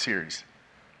 3-episode series.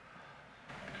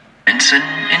 And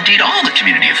indeed all the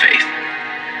community of faith.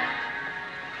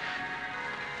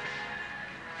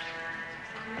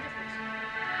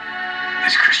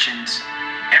 As Christians,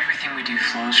 everything we do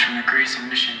flows from the grace and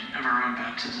mission of our own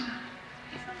baptism.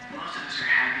 Most of us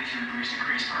are happy to embrace the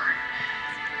grace part,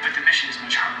 but the mission is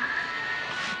much harder.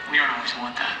 We don't always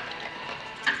want that.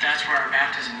 But that's where our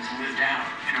baptism is lived out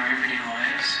in our everyday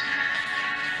lives.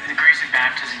 The grace of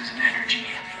baptism is an energy.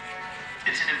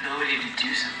 It's an ability to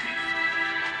do something.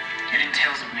 It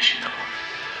entails a mission.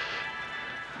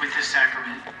 With this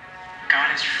sacrament,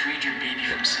 God has freed your baby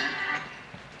from sin.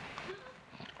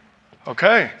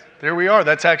 Okay, there we are.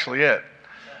 That's actually it.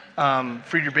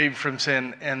 Freed your baby from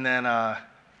sin, and then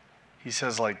he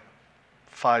says like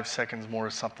 5 seconds more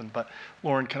or something. But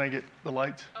Lauren, can I get the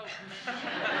lights? Oh.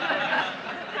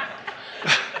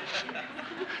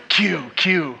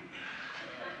 Cue.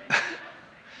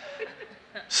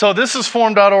 So this is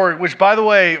Form.org, which, by the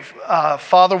way,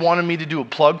 Father wanted me to do a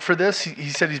plug for this. He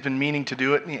said he's been meaning to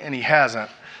do it, and he hasn't.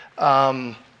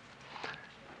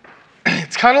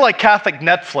 It's kind of like Catholic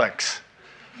Netflix.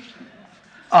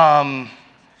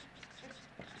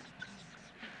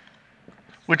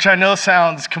 Which I know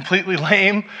sounds completely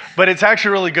lame, but it's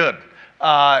actually really good.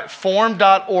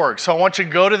 Form.org. So I want you to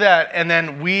go to that, and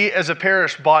then we as a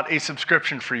parish bought a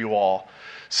subscription for you all.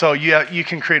 So you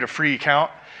can create a free account,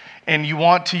 and you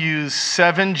want to use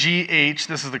 7GH,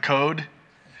 this is the code,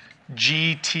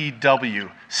 GTW.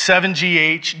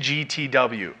 7GH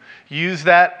GTW. Use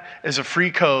that as a free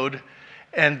code,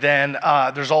 and then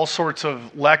there's all sorts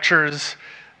of lectures,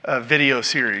 video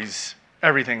series,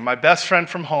 everything. My best friend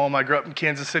from home, I grew up in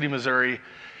Kansas City, Missouri,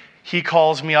 he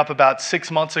calls me up about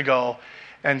 6 months ago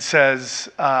and says,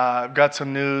 I've got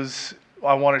some news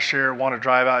I want to share, want to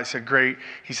drive out. I said, great.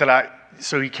 He said,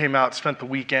 so he came out, spent the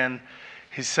weekend.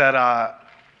 He said,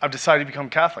 I've decided to become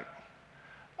Catholic.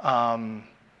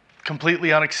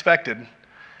 Completely unexpected.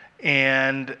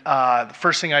 And the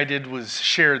first thing I did was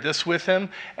share this with him,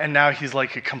 and now he's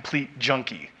like a complete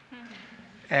junkie.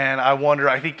 And I wonder,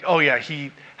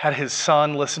 he had his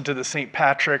son listen to the St.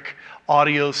 Patrick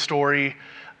audio story.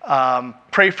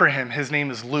 Pray for him. His name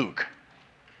is Luke.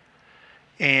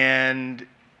 And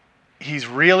he's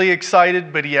really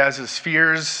excited, but he has his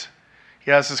fears.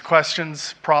 He has his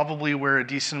questions, probably where a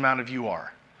decent amount of you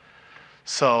are.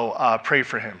 So pray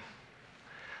for him.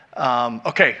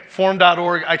 Okay,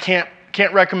 Form.org. I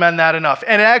can't recommend that enough.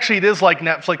 And actually, it is like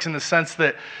Netflix in the sense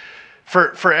that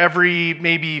for every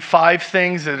maybe 5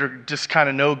 things that are just kind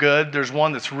of no good, there's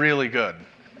one that's really good.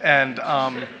 And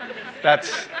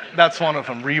that's one of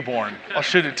them, Reborn. I'll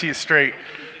shoot it to you straight.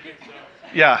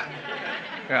 Yeah.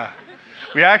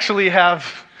 We actually have,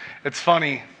 it's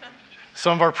funny,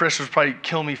 some of our parishioners probably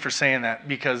kill me for saying that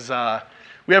because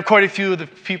we have quite a few of the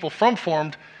people from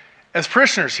Formed as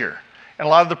parishioners here. And a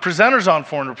lot of the presenters on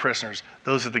Formed are parishioners.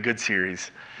 Those are the good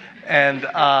series. And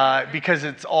because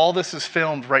this is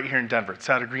filmed right here in Denver. It's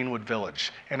out of Greenwood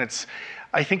Village. And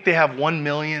I think they have 1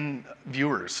 million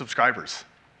subscribers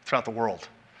throughout the world.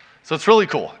 So it's really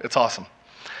cool. It's awesome.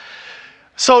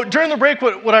 So during the break,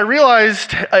 what I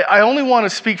realized, I only want to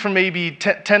speak for maybe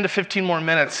 10 to 15 more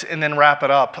minutes and then wrap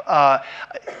it up.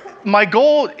 My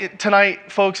goal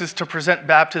tonight, folks, is to present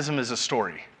baptism as a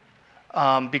story,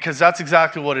 because that's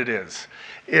exactly what it is.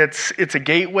 It's a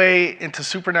gateway into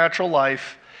supernatural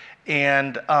life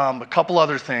and a couple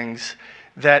other things,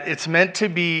 that it's meant to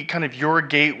be kind of your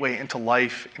gateway into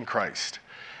life in Christ.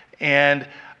 And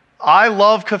I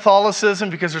love Catholicism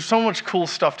because there's so much cool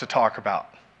stuff to talk about.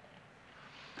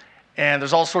 And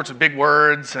there's all sorts of big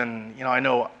words, and I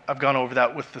know I've gone over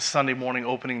that with the Sunday morning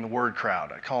opening the word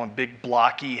crowd. I call them big,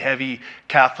 blocky, heavy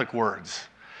Catholic words.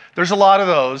 There's a lot of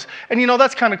those, and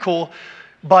that's kind of cool,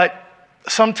 but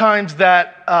sometimes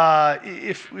that,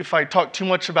 if I talk too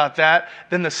much about that,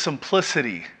 then the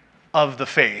simplicity of the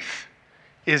faith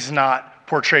is not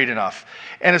portrayed enough.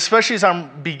 And especially as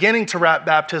I'm beginning to wrap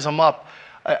baptism up,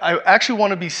 I actually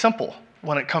want to be simple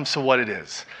when it comes to what it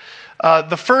is.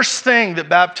 The first thing that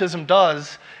baptism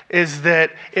does is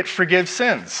that it forgives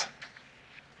sins.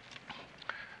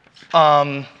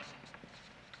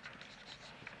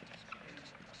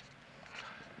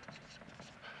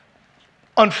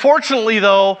 Unfortunately,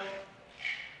 though,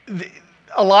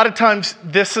 a lot of times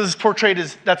this is portrayed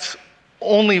as that's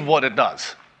only what it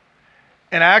does.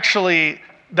 And actually,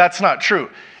 that's not true.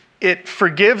 It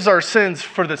forgives our sins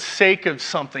for the sake of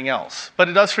something else, but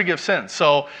it does forgive sins.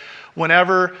 So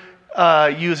whenever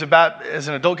you as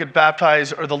an adult get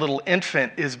baptized, or the little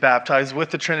infant is baptized with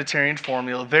the Trinitarian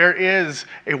formula, there is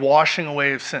a washing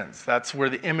away of sins. That's where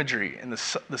the imagery and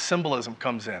the symbolism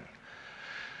comes in.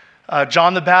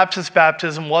 John the Baptist's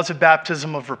baptism was a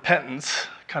baptism of repentance,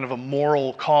 kind of a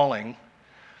moral calling.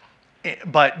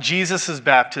 But Jesus'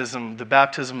 baptism, the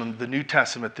baptism of the New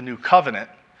Testament, the New Covenant,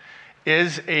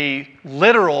 is a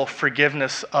literal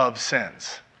forgiveness of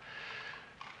sins.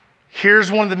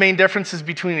 Here's one of the main differences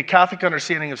between a Catholic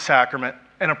understanding of sacrament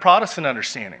and a Protestant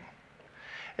understanding,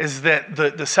 is that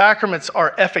the sacraments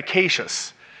are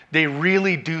efficacious. They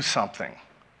really do something.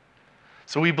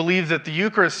 So we believe that the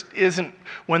Eucharist isn't,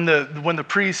 when the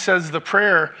priest says the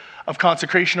prayer of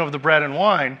consecration of the bread and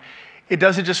wine, it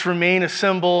doesn't just remain a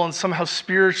symbol and somehow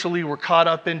spiritually we're caught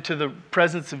up into the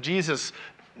presence of Jesus.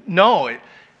 No,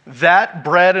 that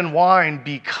bread and wine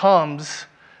becomes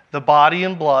the body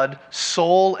and blood,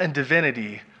 soul and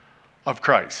divinity of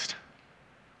Christ.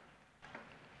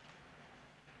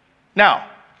 Now,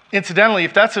 incidentally,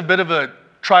 if that's a bit of a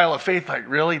trial of faith, like,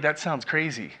 really, that sounds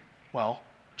crazy, well,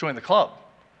 join the club.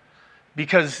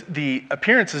 Because the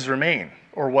appearances remain,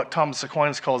 or what Thomas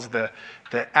Aquinas calls the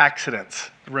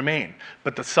accidents remain,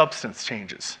 but the substance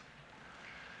changes.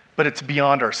 But it's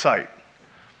beyond our sight.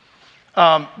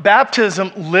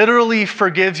 Baptism literally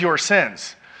forgives your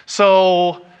sins.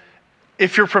 So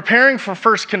if you're preparing for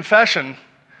first confession,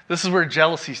 this is where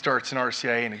jealousy starts in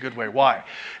RCIA in a good way. Why?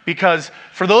 Because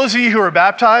for those of you who are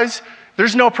baptized,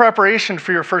 there's no preparation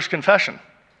for your first confession.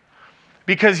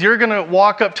 Because you're going to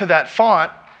walk up to that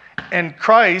font and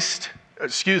Father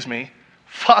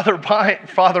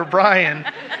Brian,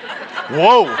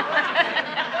 whoa. He'd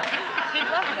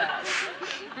love that.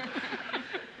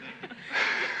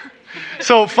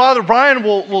 So Father Brian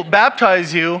will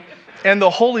baptize you, and the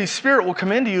Holy Spirit will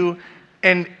come into you,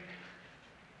 and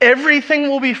everything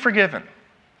will be forgiven.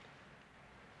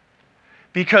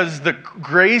 Because the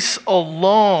grace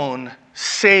alone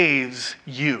saves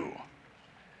you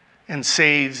and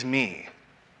saves me.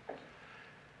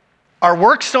 Our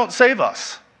works don't save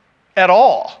us at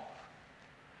all.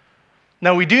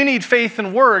 Now, we do need faith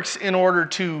and works in order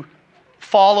to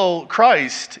follow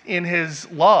Christ in his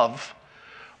love,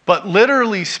 but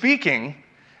literally speaking,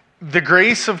 the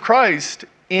grace of Christ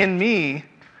in me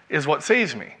is what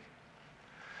saves me.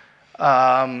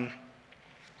 And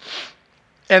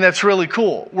that's really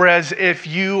cool. Whereas if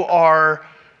you are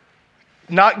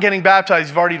not getting baptized,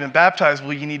 you've already been baptized,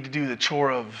 well, you need to do the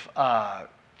chore of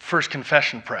first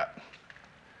confession prep.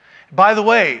 By the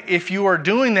way, if you are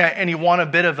doing that and you want a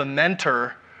bit of a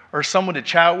mentor or someone to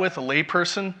chat with, a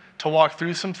layperson, to walk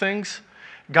through some things,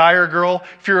 guy or girl,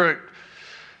 if you're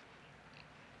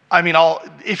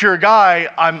a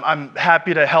guy, I'm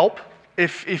happy to help.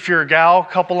 If you're a gal, a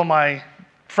couple of my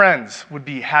friends would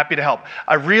be happy to help.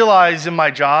 I realize in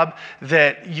my job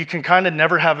that you can kind of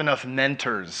never have enough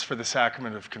mentors for the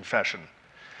sacrament of confession.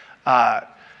 I'm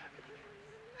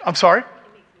sorry?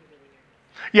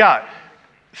 Yeah.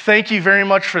 Thank you very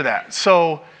much for that.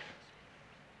 So,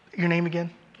 your name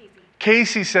again?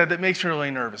 Casey said that makes me really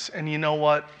nervous. And you know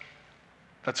what?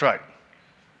 That's right.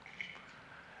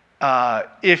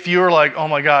 If you're like, oh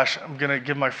my gosh, I'm going to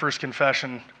give my first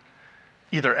confession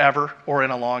either ever or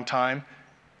in a long time,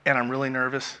 and I'm really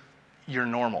nervous, you're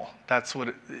normal. That's what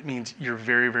it means. You're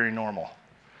very, very normal.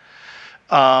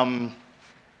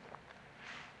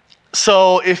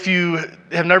 So if you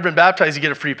have never been baptized, you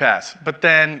get a free pass. But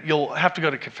then you'll have to go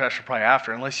to confession probably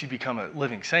after, unless you become a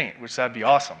living saint, which that'd be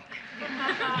awesome.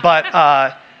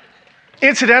 But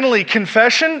incidentally,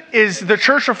 the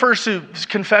church refers to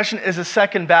confession as a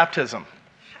second baptism.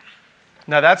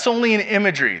 Now that's only an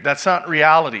imagery. That's not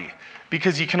reality.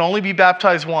 Because you can only be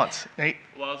baptized once. Nate?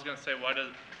 Well, I was going to say, why does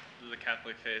the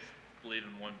Catholic faith believe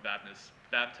in one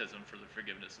baptism for the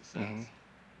forgiveness of sins? Mm-hmm.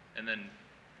 And then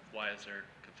why is there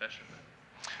confession then?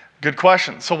 Good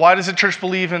question. So why does the church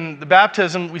believe in the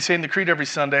baptism we say in the Creed every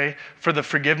Sunday for the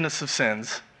forgiveness of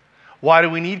sins? Why do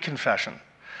we need confession?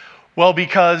 Well,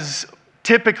 because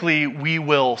typically we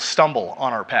will stumble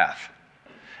on our path.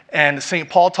 And St.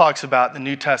 Paul talks about in the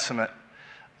New Testament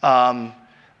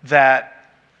that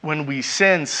when we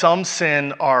sin, some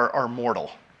sin are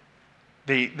mortal.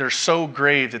 They're so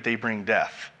grave that they bring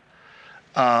death.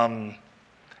 And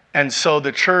so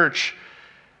the church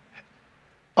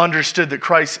understood that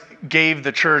Christ gave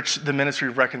the church the ministry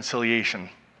of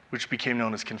reconciliation, which became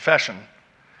known as confession,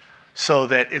 so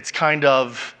that it's kind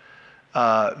of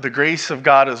the grace of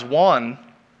God is one,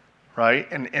 right?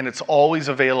 And it's always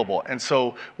available. And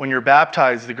so when you're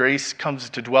baptized, the grace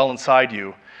comes to dwell inside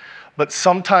you. But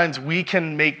sometimes we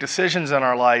can make decisions in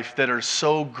our life that are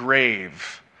so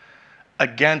grave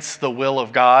against the will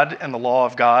of God and the law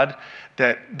of God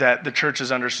that the church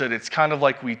has understood. It's kind of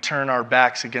like we turn our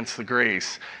backs against the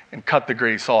grace and cut the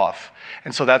grace off.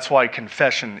 And so that's why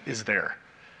confession is there.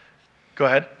 Go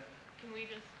ahead. Can we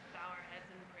just bow our heads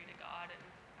and pray to God and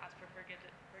ask for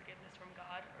forgiveness from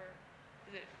God? Or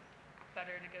is it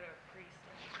better to go to a priest?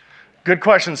 Good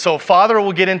question. So Father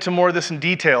will get into more of this in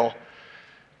detail.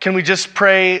 Can we just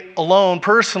pray alone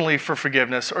personally for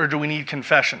forgiveness, or do we need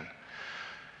confession?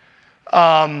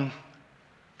 From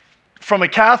a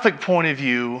Catholic point of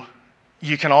view,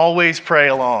 you can always pray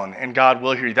alone, and God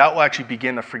will hear you. That will actually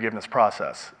begin the forgiveness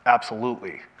process,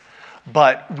 absolutely.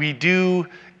 But we do,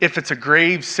 if it's a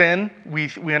grave sin,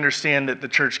 we understand that the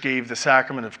church gave the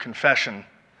sacrament of confession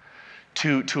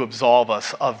to absolve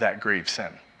us of that grave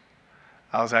sin.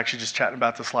 I was actually just chatting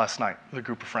about this last night with a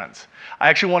group of friends. I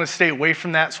actually want to stay away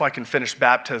from that so I can finish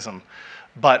baptism.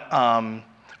 But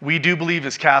we do believe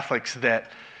as Catholics that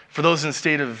for those in a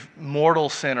state of mortal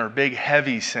sin or big,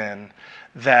 heavy sin,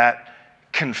 that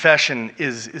confession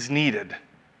is needed.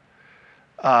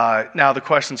 Now the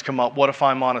questions come up, what if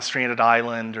I'm on a stranded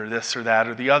island or this or that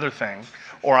or the other thing?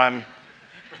 Or I'm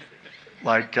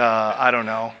like, I don't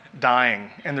know,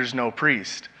 dying and there's no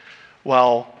priest.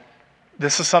 Well,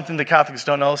 this is something the Catholics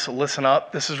don't know, so listen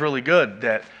up. This is really good,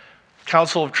 that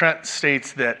Council of Trent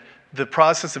states that the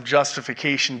process of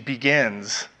justification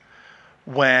begins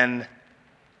when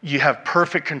you have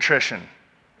perfect contrition,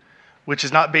 which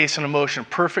is not based on emotion.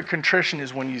 Perfect contrition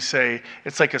is when you say,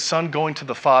 it's like a son going to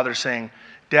the father saying,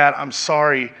 Dad, I'm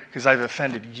sorry because I've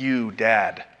offended you,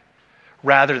 Dad,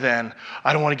 rather than,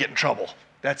 I don't want to get in trouble.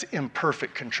 That's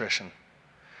imperfect contrition.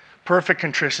 Perfect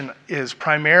contrition is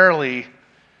primarily,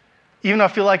 even though I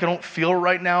feel like I don't feel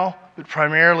right now, but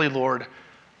primarily, Lord,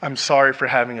 I'm sorry for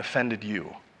having offended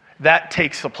you. That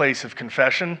takes the place of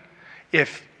confession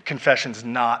if confession's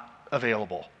not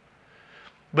available.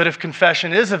 But if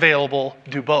confession is available,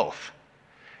 do both.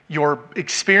 Your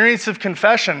experience of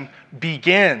confession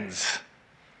begins.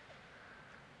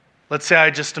 Let's say I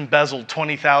just embezzled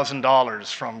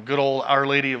 $20,000 from good old Our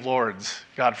Lady of Lourdes,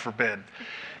 God forbid.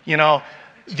 You know,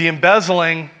 the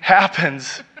embezzling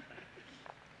happens,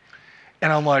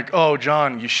 and I'm like, oh,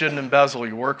 John, you shouldn't embezzle.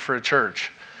 You work for a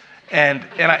church. The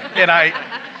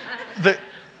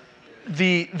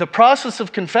process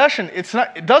of confession, it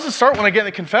doesn't start when I get in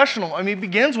the confessional. I mean, it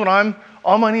begins when I'm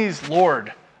on my knees.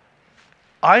 Lord,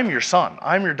 I'm your son,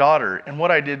 I'm your daughter, and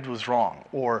what I did was wrong,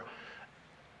 or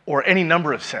any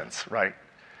number of sins, right?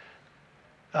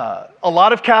 A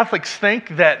lot of Catholics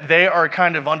think that they are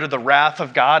kind of under the wrath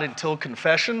of God until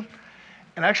confession,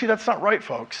 and actually that's not right,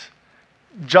 folks.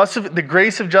 The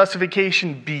grace of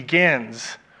justification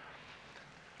begins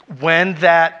when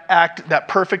that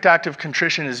perfect act of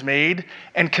contrition is made,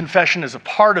 and confession is a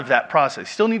part of that process.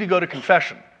 You still need to go to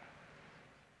confession.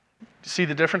 See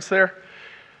the difference there?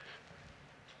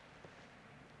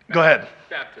 Go ahead.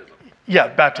 Baptism. Yeah,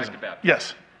 baptism. Back to baptism.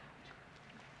 Yes.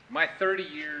 My 30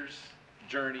 years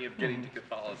journey of getting to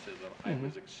Catholicism, I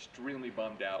was extremely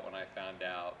bummed out when I found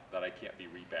out that I can't be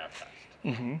rebaptized.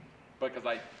 Because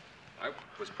I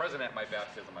was present at my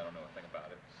baptism, I don't know a thing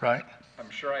about it. Right. I'm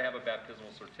sure I have a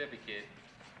baptismal certificate.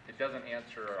 It doesn't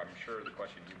answer, I'm sure, the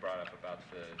question you brought up about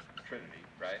the Trinity,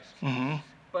 right?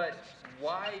 But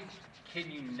why can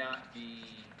you not be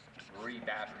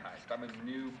rebaptized? I'm a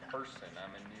new person.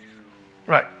 I'm a new.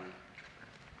 Right.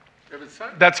 It was some,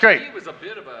 That's great. It was a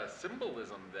bit of a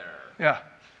symbolism there. Yeah.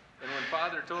 And when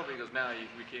Father told me, he goes, "No,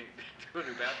 we can't do a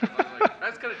new baptism," I was like,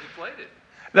 "That's kind of deflated."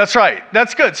 That's right.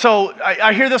 That's good. So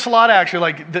I hear this a lot, actually.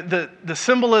 Like the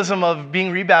symbolism of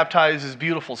being rebaptized is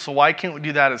beautiful. So why can't we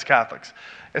do that as Catholics?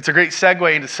 It's a great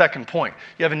segue into the second point.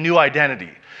 You have a new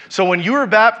identity. So when you were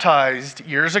baptized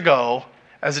years ago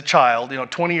as a child,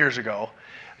 20 years ago,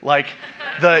 like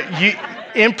you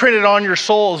imprinted on your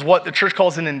soul is what the church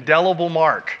calls an indelible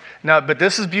mark. Now, but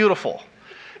this is beautiful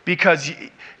because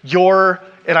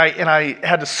and I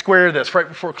had to square this right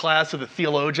before class with a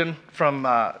theologian from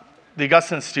the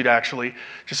Augustine Institute, actually,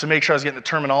 just to make sure I was getting the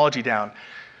terminology down.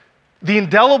 The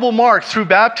indelible mark through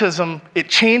baptism, it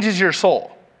changes your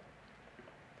soul.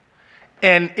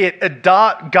 And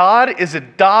God is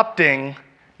adopting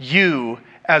you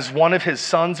as one of his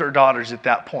sons or daughters at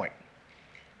that point.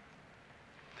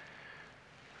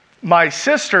 My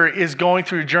sister is going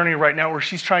through a journey right now where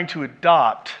she's trying to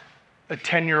adopt a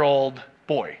 10-year-old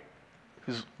boy.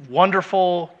 Who's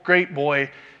wonderful, great boy,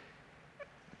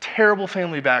 terrible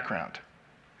family background.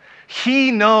 He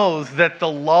knows that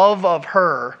the love of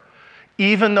her,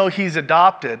 even though he's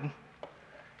adopted,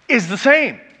 is the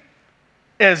same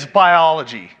as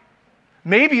biology.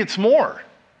 Maybe it's more.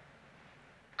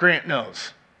 Grant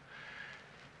knows.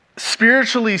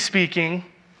 Spiritually speaking,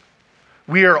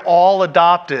 we are all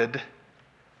adopted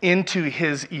into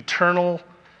his eternal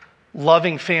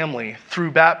loving family through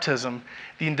baptism,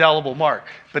 the indelible mark.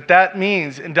 But that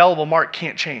means indelible mark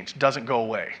can't change, doesn't go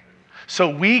away. So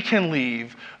we can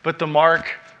leave, but the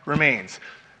mark remains.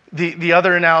 The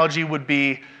other analogy would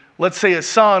be, let's say a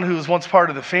son who was once part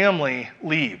of the family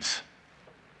leaves,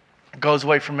 goes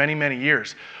away for many, many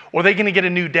years. Or are they going to get a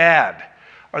new dad?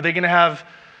 Are they going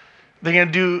to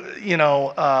do,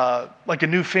 like a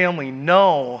new family?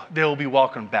 No, they will be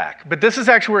welcomed back. But this is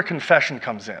actually where confession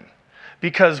comes in.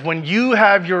 Because when you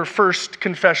have your first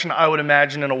confession, I would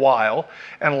imagine in a while,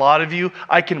 and a lot of you,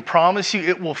 I can promise you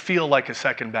it will feel like a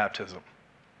second baptism.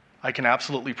 I can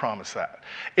absolutely promise that.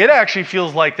 It actually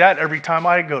feels like that every time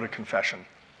I go to confession.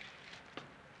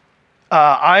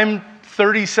 I'm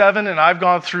 37 and I've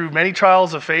gone through many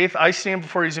trials of faith. I stand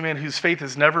before you as a man whose faith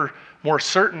is never more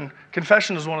certain.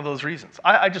 Confession is one of those reasons.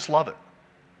 I just love it.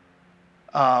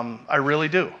 I really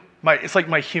do. It's like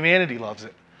my humanity loves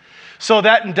it. So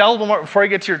that indelible mark, before I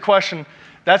get to your question,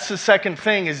 that's the second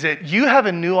thing, is that you have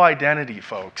a new identity,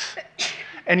 folks.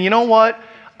 And you know what?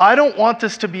 I don't want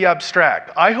this to be abstract.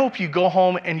 I hope you go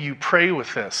home and you pray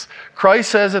with this.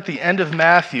 Christ says at the end of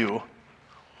Matthew,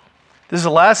 this is the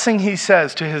last thing he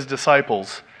says to his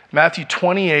disciples, Matthew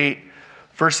 28,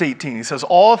 verse 18. He says,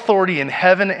 "All authority in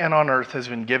heaven and on earth has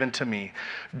been given to me.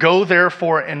 Go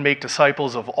therefore and make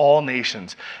disciples of all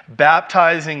nations,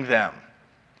 baptizing them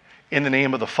in the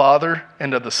name of the Father,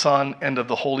 and of the Son, and of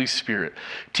the Holy Spirit,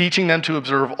 teaching them to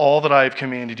observe all that I have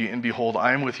commanded you, and behold,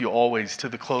 I am with you always to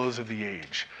the close of the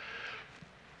age."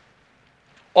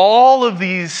 All of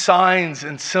these signs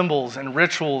and symbols and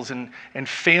rituals and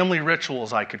family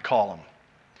rituals, I could call them,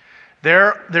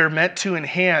 they're meant to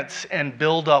enhance and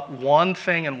build up one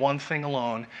thing and one thing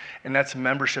alone, and that's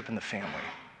membership in the family.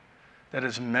 That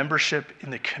is membership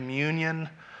in the communion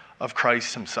of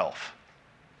Christ himself.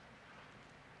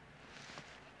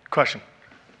 Question?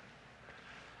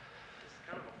 It's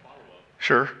kind of a follow-up.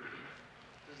 Sure. Can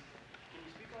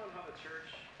you speak on how does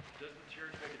the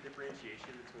church make a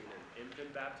differentiation between an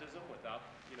infant baptism without,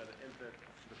 the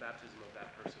baptism of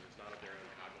that person is not of their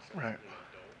own cognizance, Right.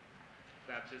 Adult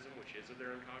baptism, which is of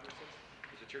their own cognizance?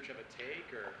 Does the church have a take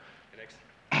or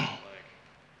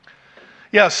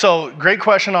Yeah, so great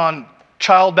question on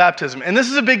child baptism. And this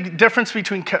is a big difference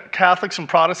between Catholics and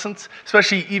Protestants,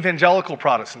 especially evangelical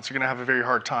Protestants are going to have a very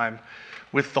hard time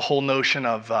with the whole notion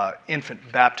of infant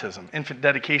baptism. Infant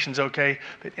dedication is okay,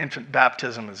 but infant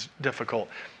baptism is difficult.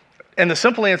 And the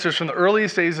simple answer is from the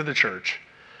earliest days of the church,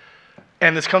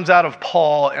 and this comes out of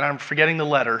Paul, and I'm forgetting the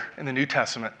letter in the New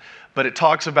Testament, but it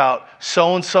talks about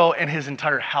so-and-so and his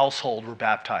entire household were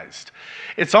baptized.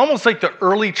 It's almost like the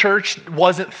early church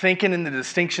wasn't thinking in the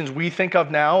distinctions we think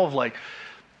of now of like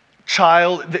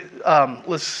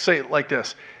let's say it like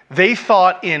this. They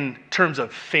thought in terms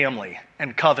of family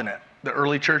and covenant, the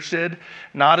early church did,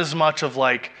 not as much of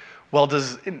like,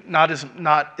 not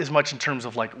as much in terms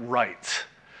of like rights.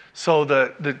 So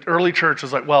the early church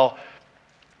was like, well,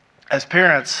 as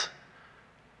parents,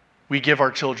 we give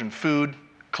our children food,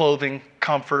 clothing,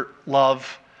 comfort,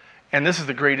 love, and this is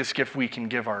the greatest gift we can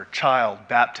give our child,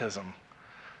 baptism.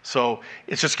 So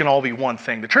it's just going to all be one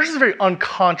thing. The church is very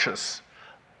unconscious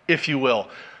if you will.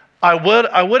 I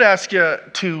would ask you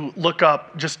to look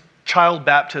up just child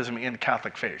baptism in the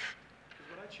Catholic faith.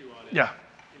 Because what I chew on is, Yeah.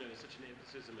 There's such an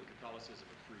emphasis in Catholicism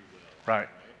of free will. Right.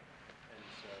 And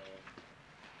so,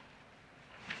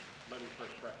 let me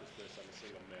first preface this, I'm a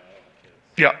single male, I don't have kids.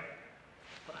 Yeah.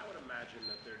 But I would imagine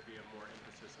that there'd be a more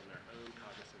emphasis on their own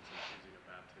cognizance in choosing a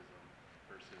baptism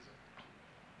versus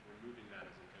removing that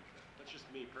as an infant. That's just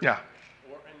me personally. Yeah.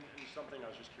 And something I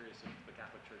was just curious if the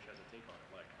Catholic Church has a take on it.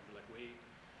 Like, I'm like, wait,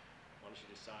 why don't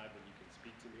you decide when you can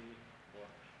speak to me? Or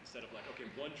instead of like, okay,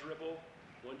 one dribble,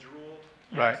 one drool.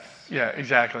 Right. Yeah,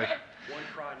 exactly. One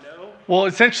cry, no. Well,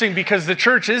 it's interesting because the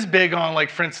church is big on, like,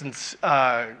 for instance,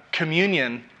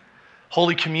 communion,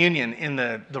 Holy Communion in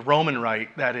the Roman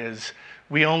Rite. That is,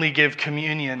 we only give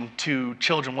communion to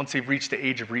children once they've reached the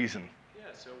age of reason. Yeah,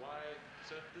 so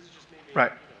this is just me being,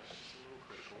 Right. Just a little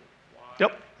critical. Why?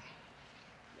 Yep.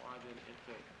 Why then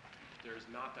infant, there's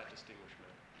not that distinguishing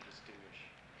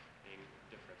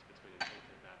difference between an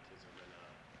infant baptism and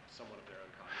someone of their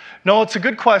own cognizance? No, it's a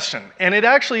good question. And it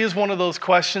actually is one of those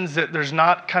questions that there's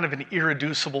not kind of an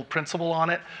irreducible principle on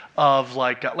it of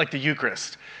like the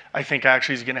Eucharist. I think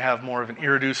actually is going to have more of an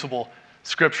irreducible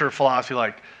scripture philosophy.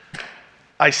 Like,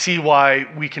 I see why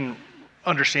we can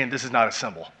understand this is not a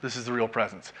symbol. This is the real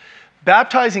presence.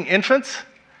 Baptizing infants,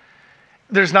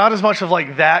 there's not as much of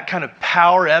like that kind of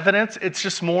power evidence. It's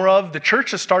just more of the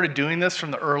church has started doing this from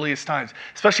the earliest times,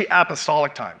 especially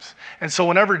apostolic times. And so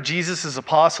whenever Jesus'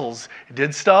 apostles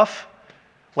did stuff,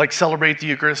 like celebrate the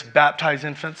Eucharist, baptize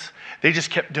infants, they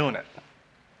just kept doing it.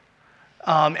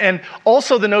 And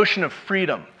also the notion of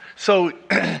freedom. So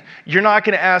you're not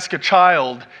going to ask a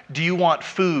child, do you want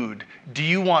food? Do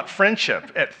you want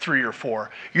friendship at 3 or 4?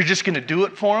 You're just going to do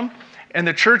it for them. And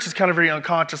the church is kind of very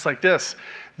unconscious like this.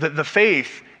 That the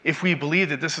faith, if we believe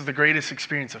that this is the greatest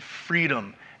experience of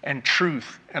freedom and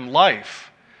truth and life,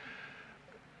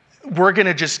 we're going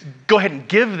to just go ahead and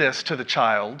give this to the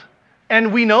child.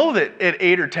 And we know that at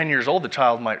 8 or 10 years old, the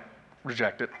child might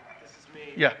reject it. This is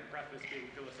me, Yeah. preface being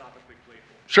philosophically playful.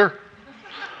 Sure.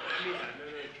 I mean, no.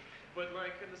 But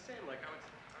like in the same, like I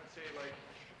would say like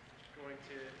going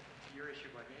to your issue,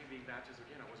 like maybe baptism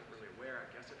again, I wasn't really aware. I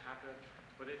guess it happened.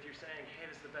 But if you're saying, hey,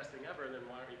 this is the best thing ever, then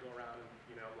why don't you go around and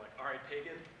I'm like, all right,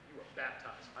 pagan, you are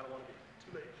baptized. I don't want to be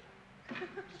too late.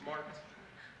 Smart,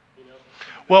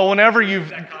 Well, whenever you've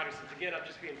that cognizance again, I'm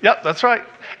just being. Yep, that's right.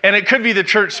 And it could be the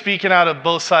church speaking out of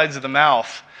both sides of the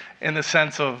mouth in the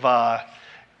sense of,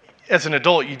 as an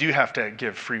adult, you do have to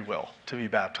give free will to be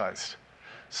baptized.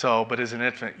 So, but as an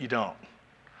infant, you don't.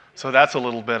 So that's a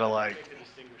little bit of like,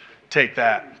 take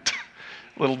that.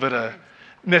 A little bit of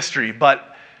mystery.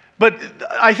 But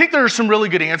I think there are some really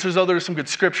good answers, though. There are some good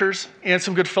scriptures and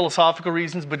some good philosophical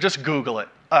reasons, but just Google it,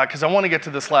 because I want to get to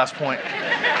this last point.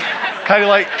 Kind of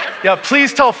like, yeah,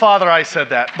 please tell Father I said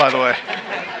that, by the way.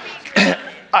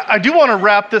 I do want to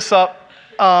wrap this up.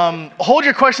 Hold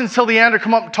your questions till the end or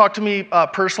come up and talk to me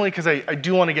personally, because I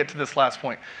do want to get to this last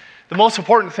point. The most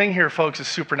important thing here, folks, is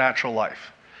supernatural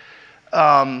life.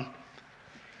 And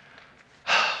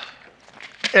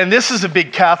this is a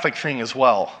big Catholic thing as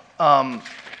well.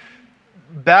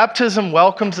 Baptism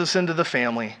welcomes us into the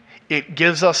family. It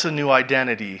gives us a new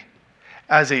identity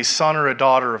as a son or a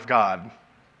daughter of God,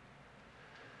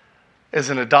 as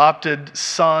an adopted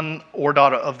son or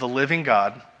daughter of the living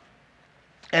God,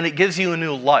 and it gives you a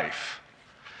new life.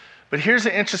 But here's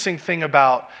the interesting thing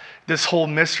about this whole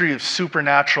mystery of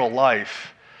supernatural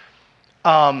life.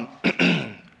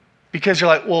 Because you're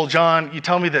like, well, John, you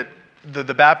tell me that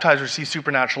the baptized receive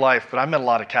supernatural life, but I met a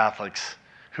lot of Catholics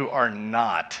who are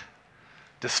not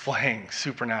displaying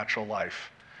supernatural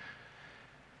life.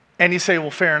 And you say,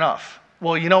 well, fair enough.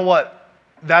 Well, you know what?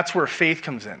 That's where faith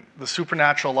comes in. The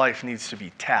supernatural life needs to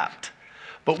be tapped.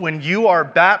 But when you are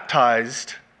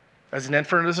baptized as an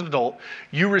infant or as an adult,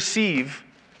 you receive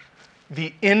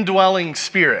the indwelling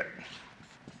Spirit.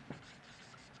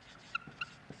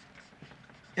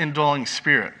 Indwelling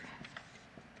Spirit.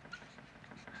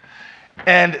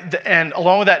 And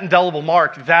along with that indelible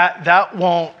mark, that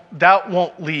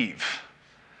won't leave.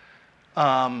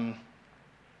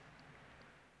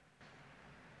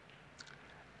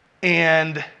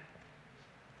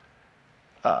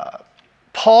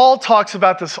 Paul talks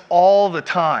about this all the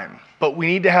time, but we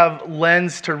need to have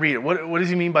lens to read it. What does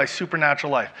he mean by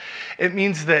supernatural life? It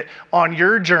means that on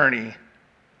your journey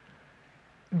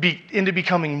into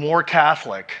becoming more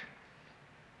Catholic,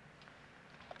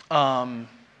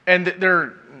 and there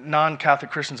are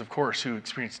non-Catholic Christians, of course, who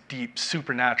experience deep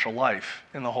supernatural life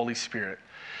in the Holy Spirit.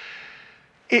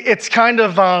 It's kind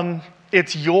of,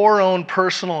 it's your own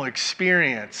personal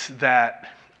experience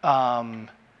that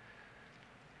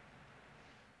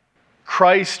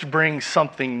Christ brings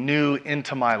something new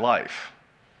into my life.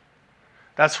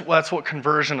 That's what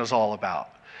conversion is all about.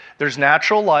 There's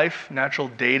natural life, natural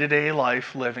day-to-day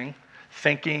life living,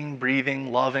 thinking,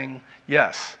 breathing, loving,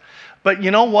 yes. But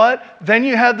you know what? Then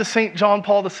you have the St. John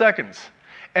Paul II's.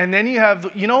 And then you have,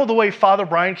 the way Father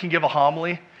Brian can give a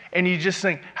homily? And you just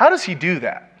think, how does he do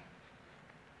that?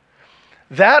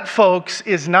 That, folks,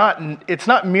 it's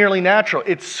not merely natural.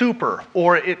 It's super,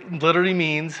 or it literally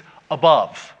means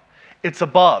above. It's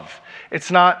above. It's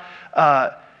not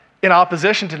in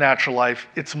opposition to natural life.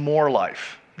 It's more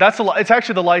life. It's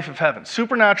actually the life of heaven.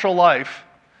 Supernatural life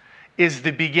is the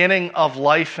beginning of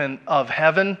life of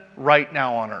heaven right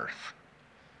now on earth.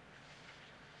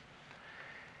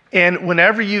 And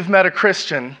whenever you've met a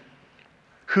Christian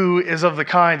who is of the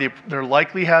kind, they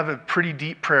likely have a pretty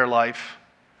deep prayer life.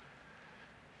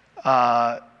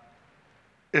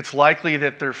 It's likely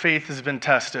that their faith has been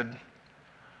tested.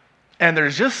 And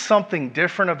there's just something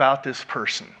different about this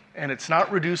person. And it's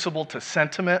not reducible to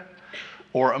sentiment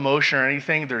or emotion or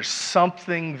anything. There's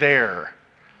something there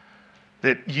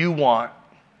that you want,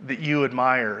 that you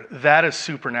admire. That is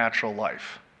supernatural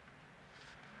life.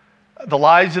 The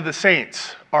lives of the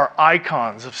saints are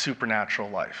icons of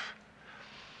supernatural life.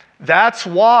 That's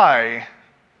why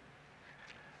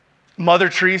Mother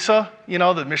Teresa,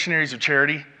 the Missionaries of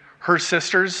Charity, her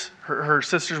sisters,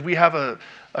 we have a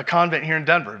convent here in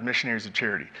Denver, Missionaries of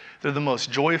Charity. They're the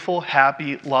most joyful,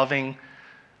 happy, loving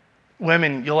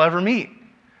women you'll ever meet.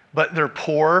 But they're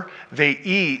poor. They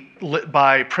eat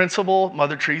by principle.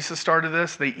 Mother Teresa started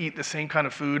this. They eat the same kind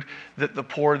of food that the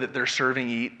poor that they're serving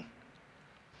eat.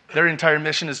 Their entire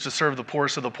mission is to serve the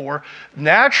poorest of the poor.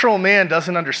 Natural man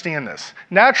doesn't understand this.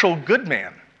 Natural good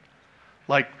man,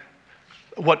 like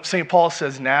what St. Paul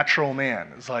says, natural man,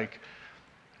 is like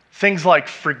things like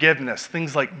forgiveness,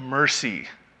 things like mercy.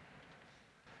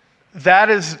 That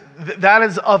is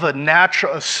of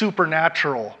a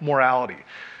supernatural morality.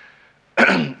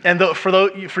 And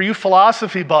for you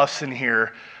philosophy buffs in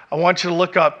here, I want you to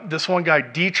look up this one guy,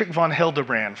 Dietrich von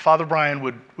Hildebrand. Father Brian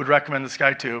would recommend this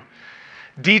guy too.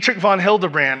 Dietrich von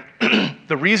Hildebrand,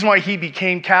 the reason why he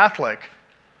became Catholic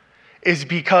is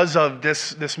because of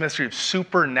this mystery of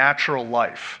supernatural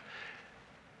life,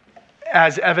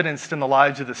 as evidenced in the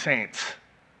lives of the saints.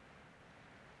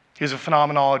 He was a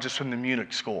phenomenologist from the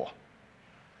Munich School.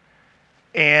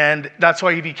 And that's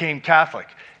why he became Catholic.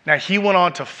 Now, he went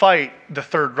on to fight the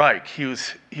Third Reich. He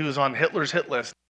was on Hitler's hit list.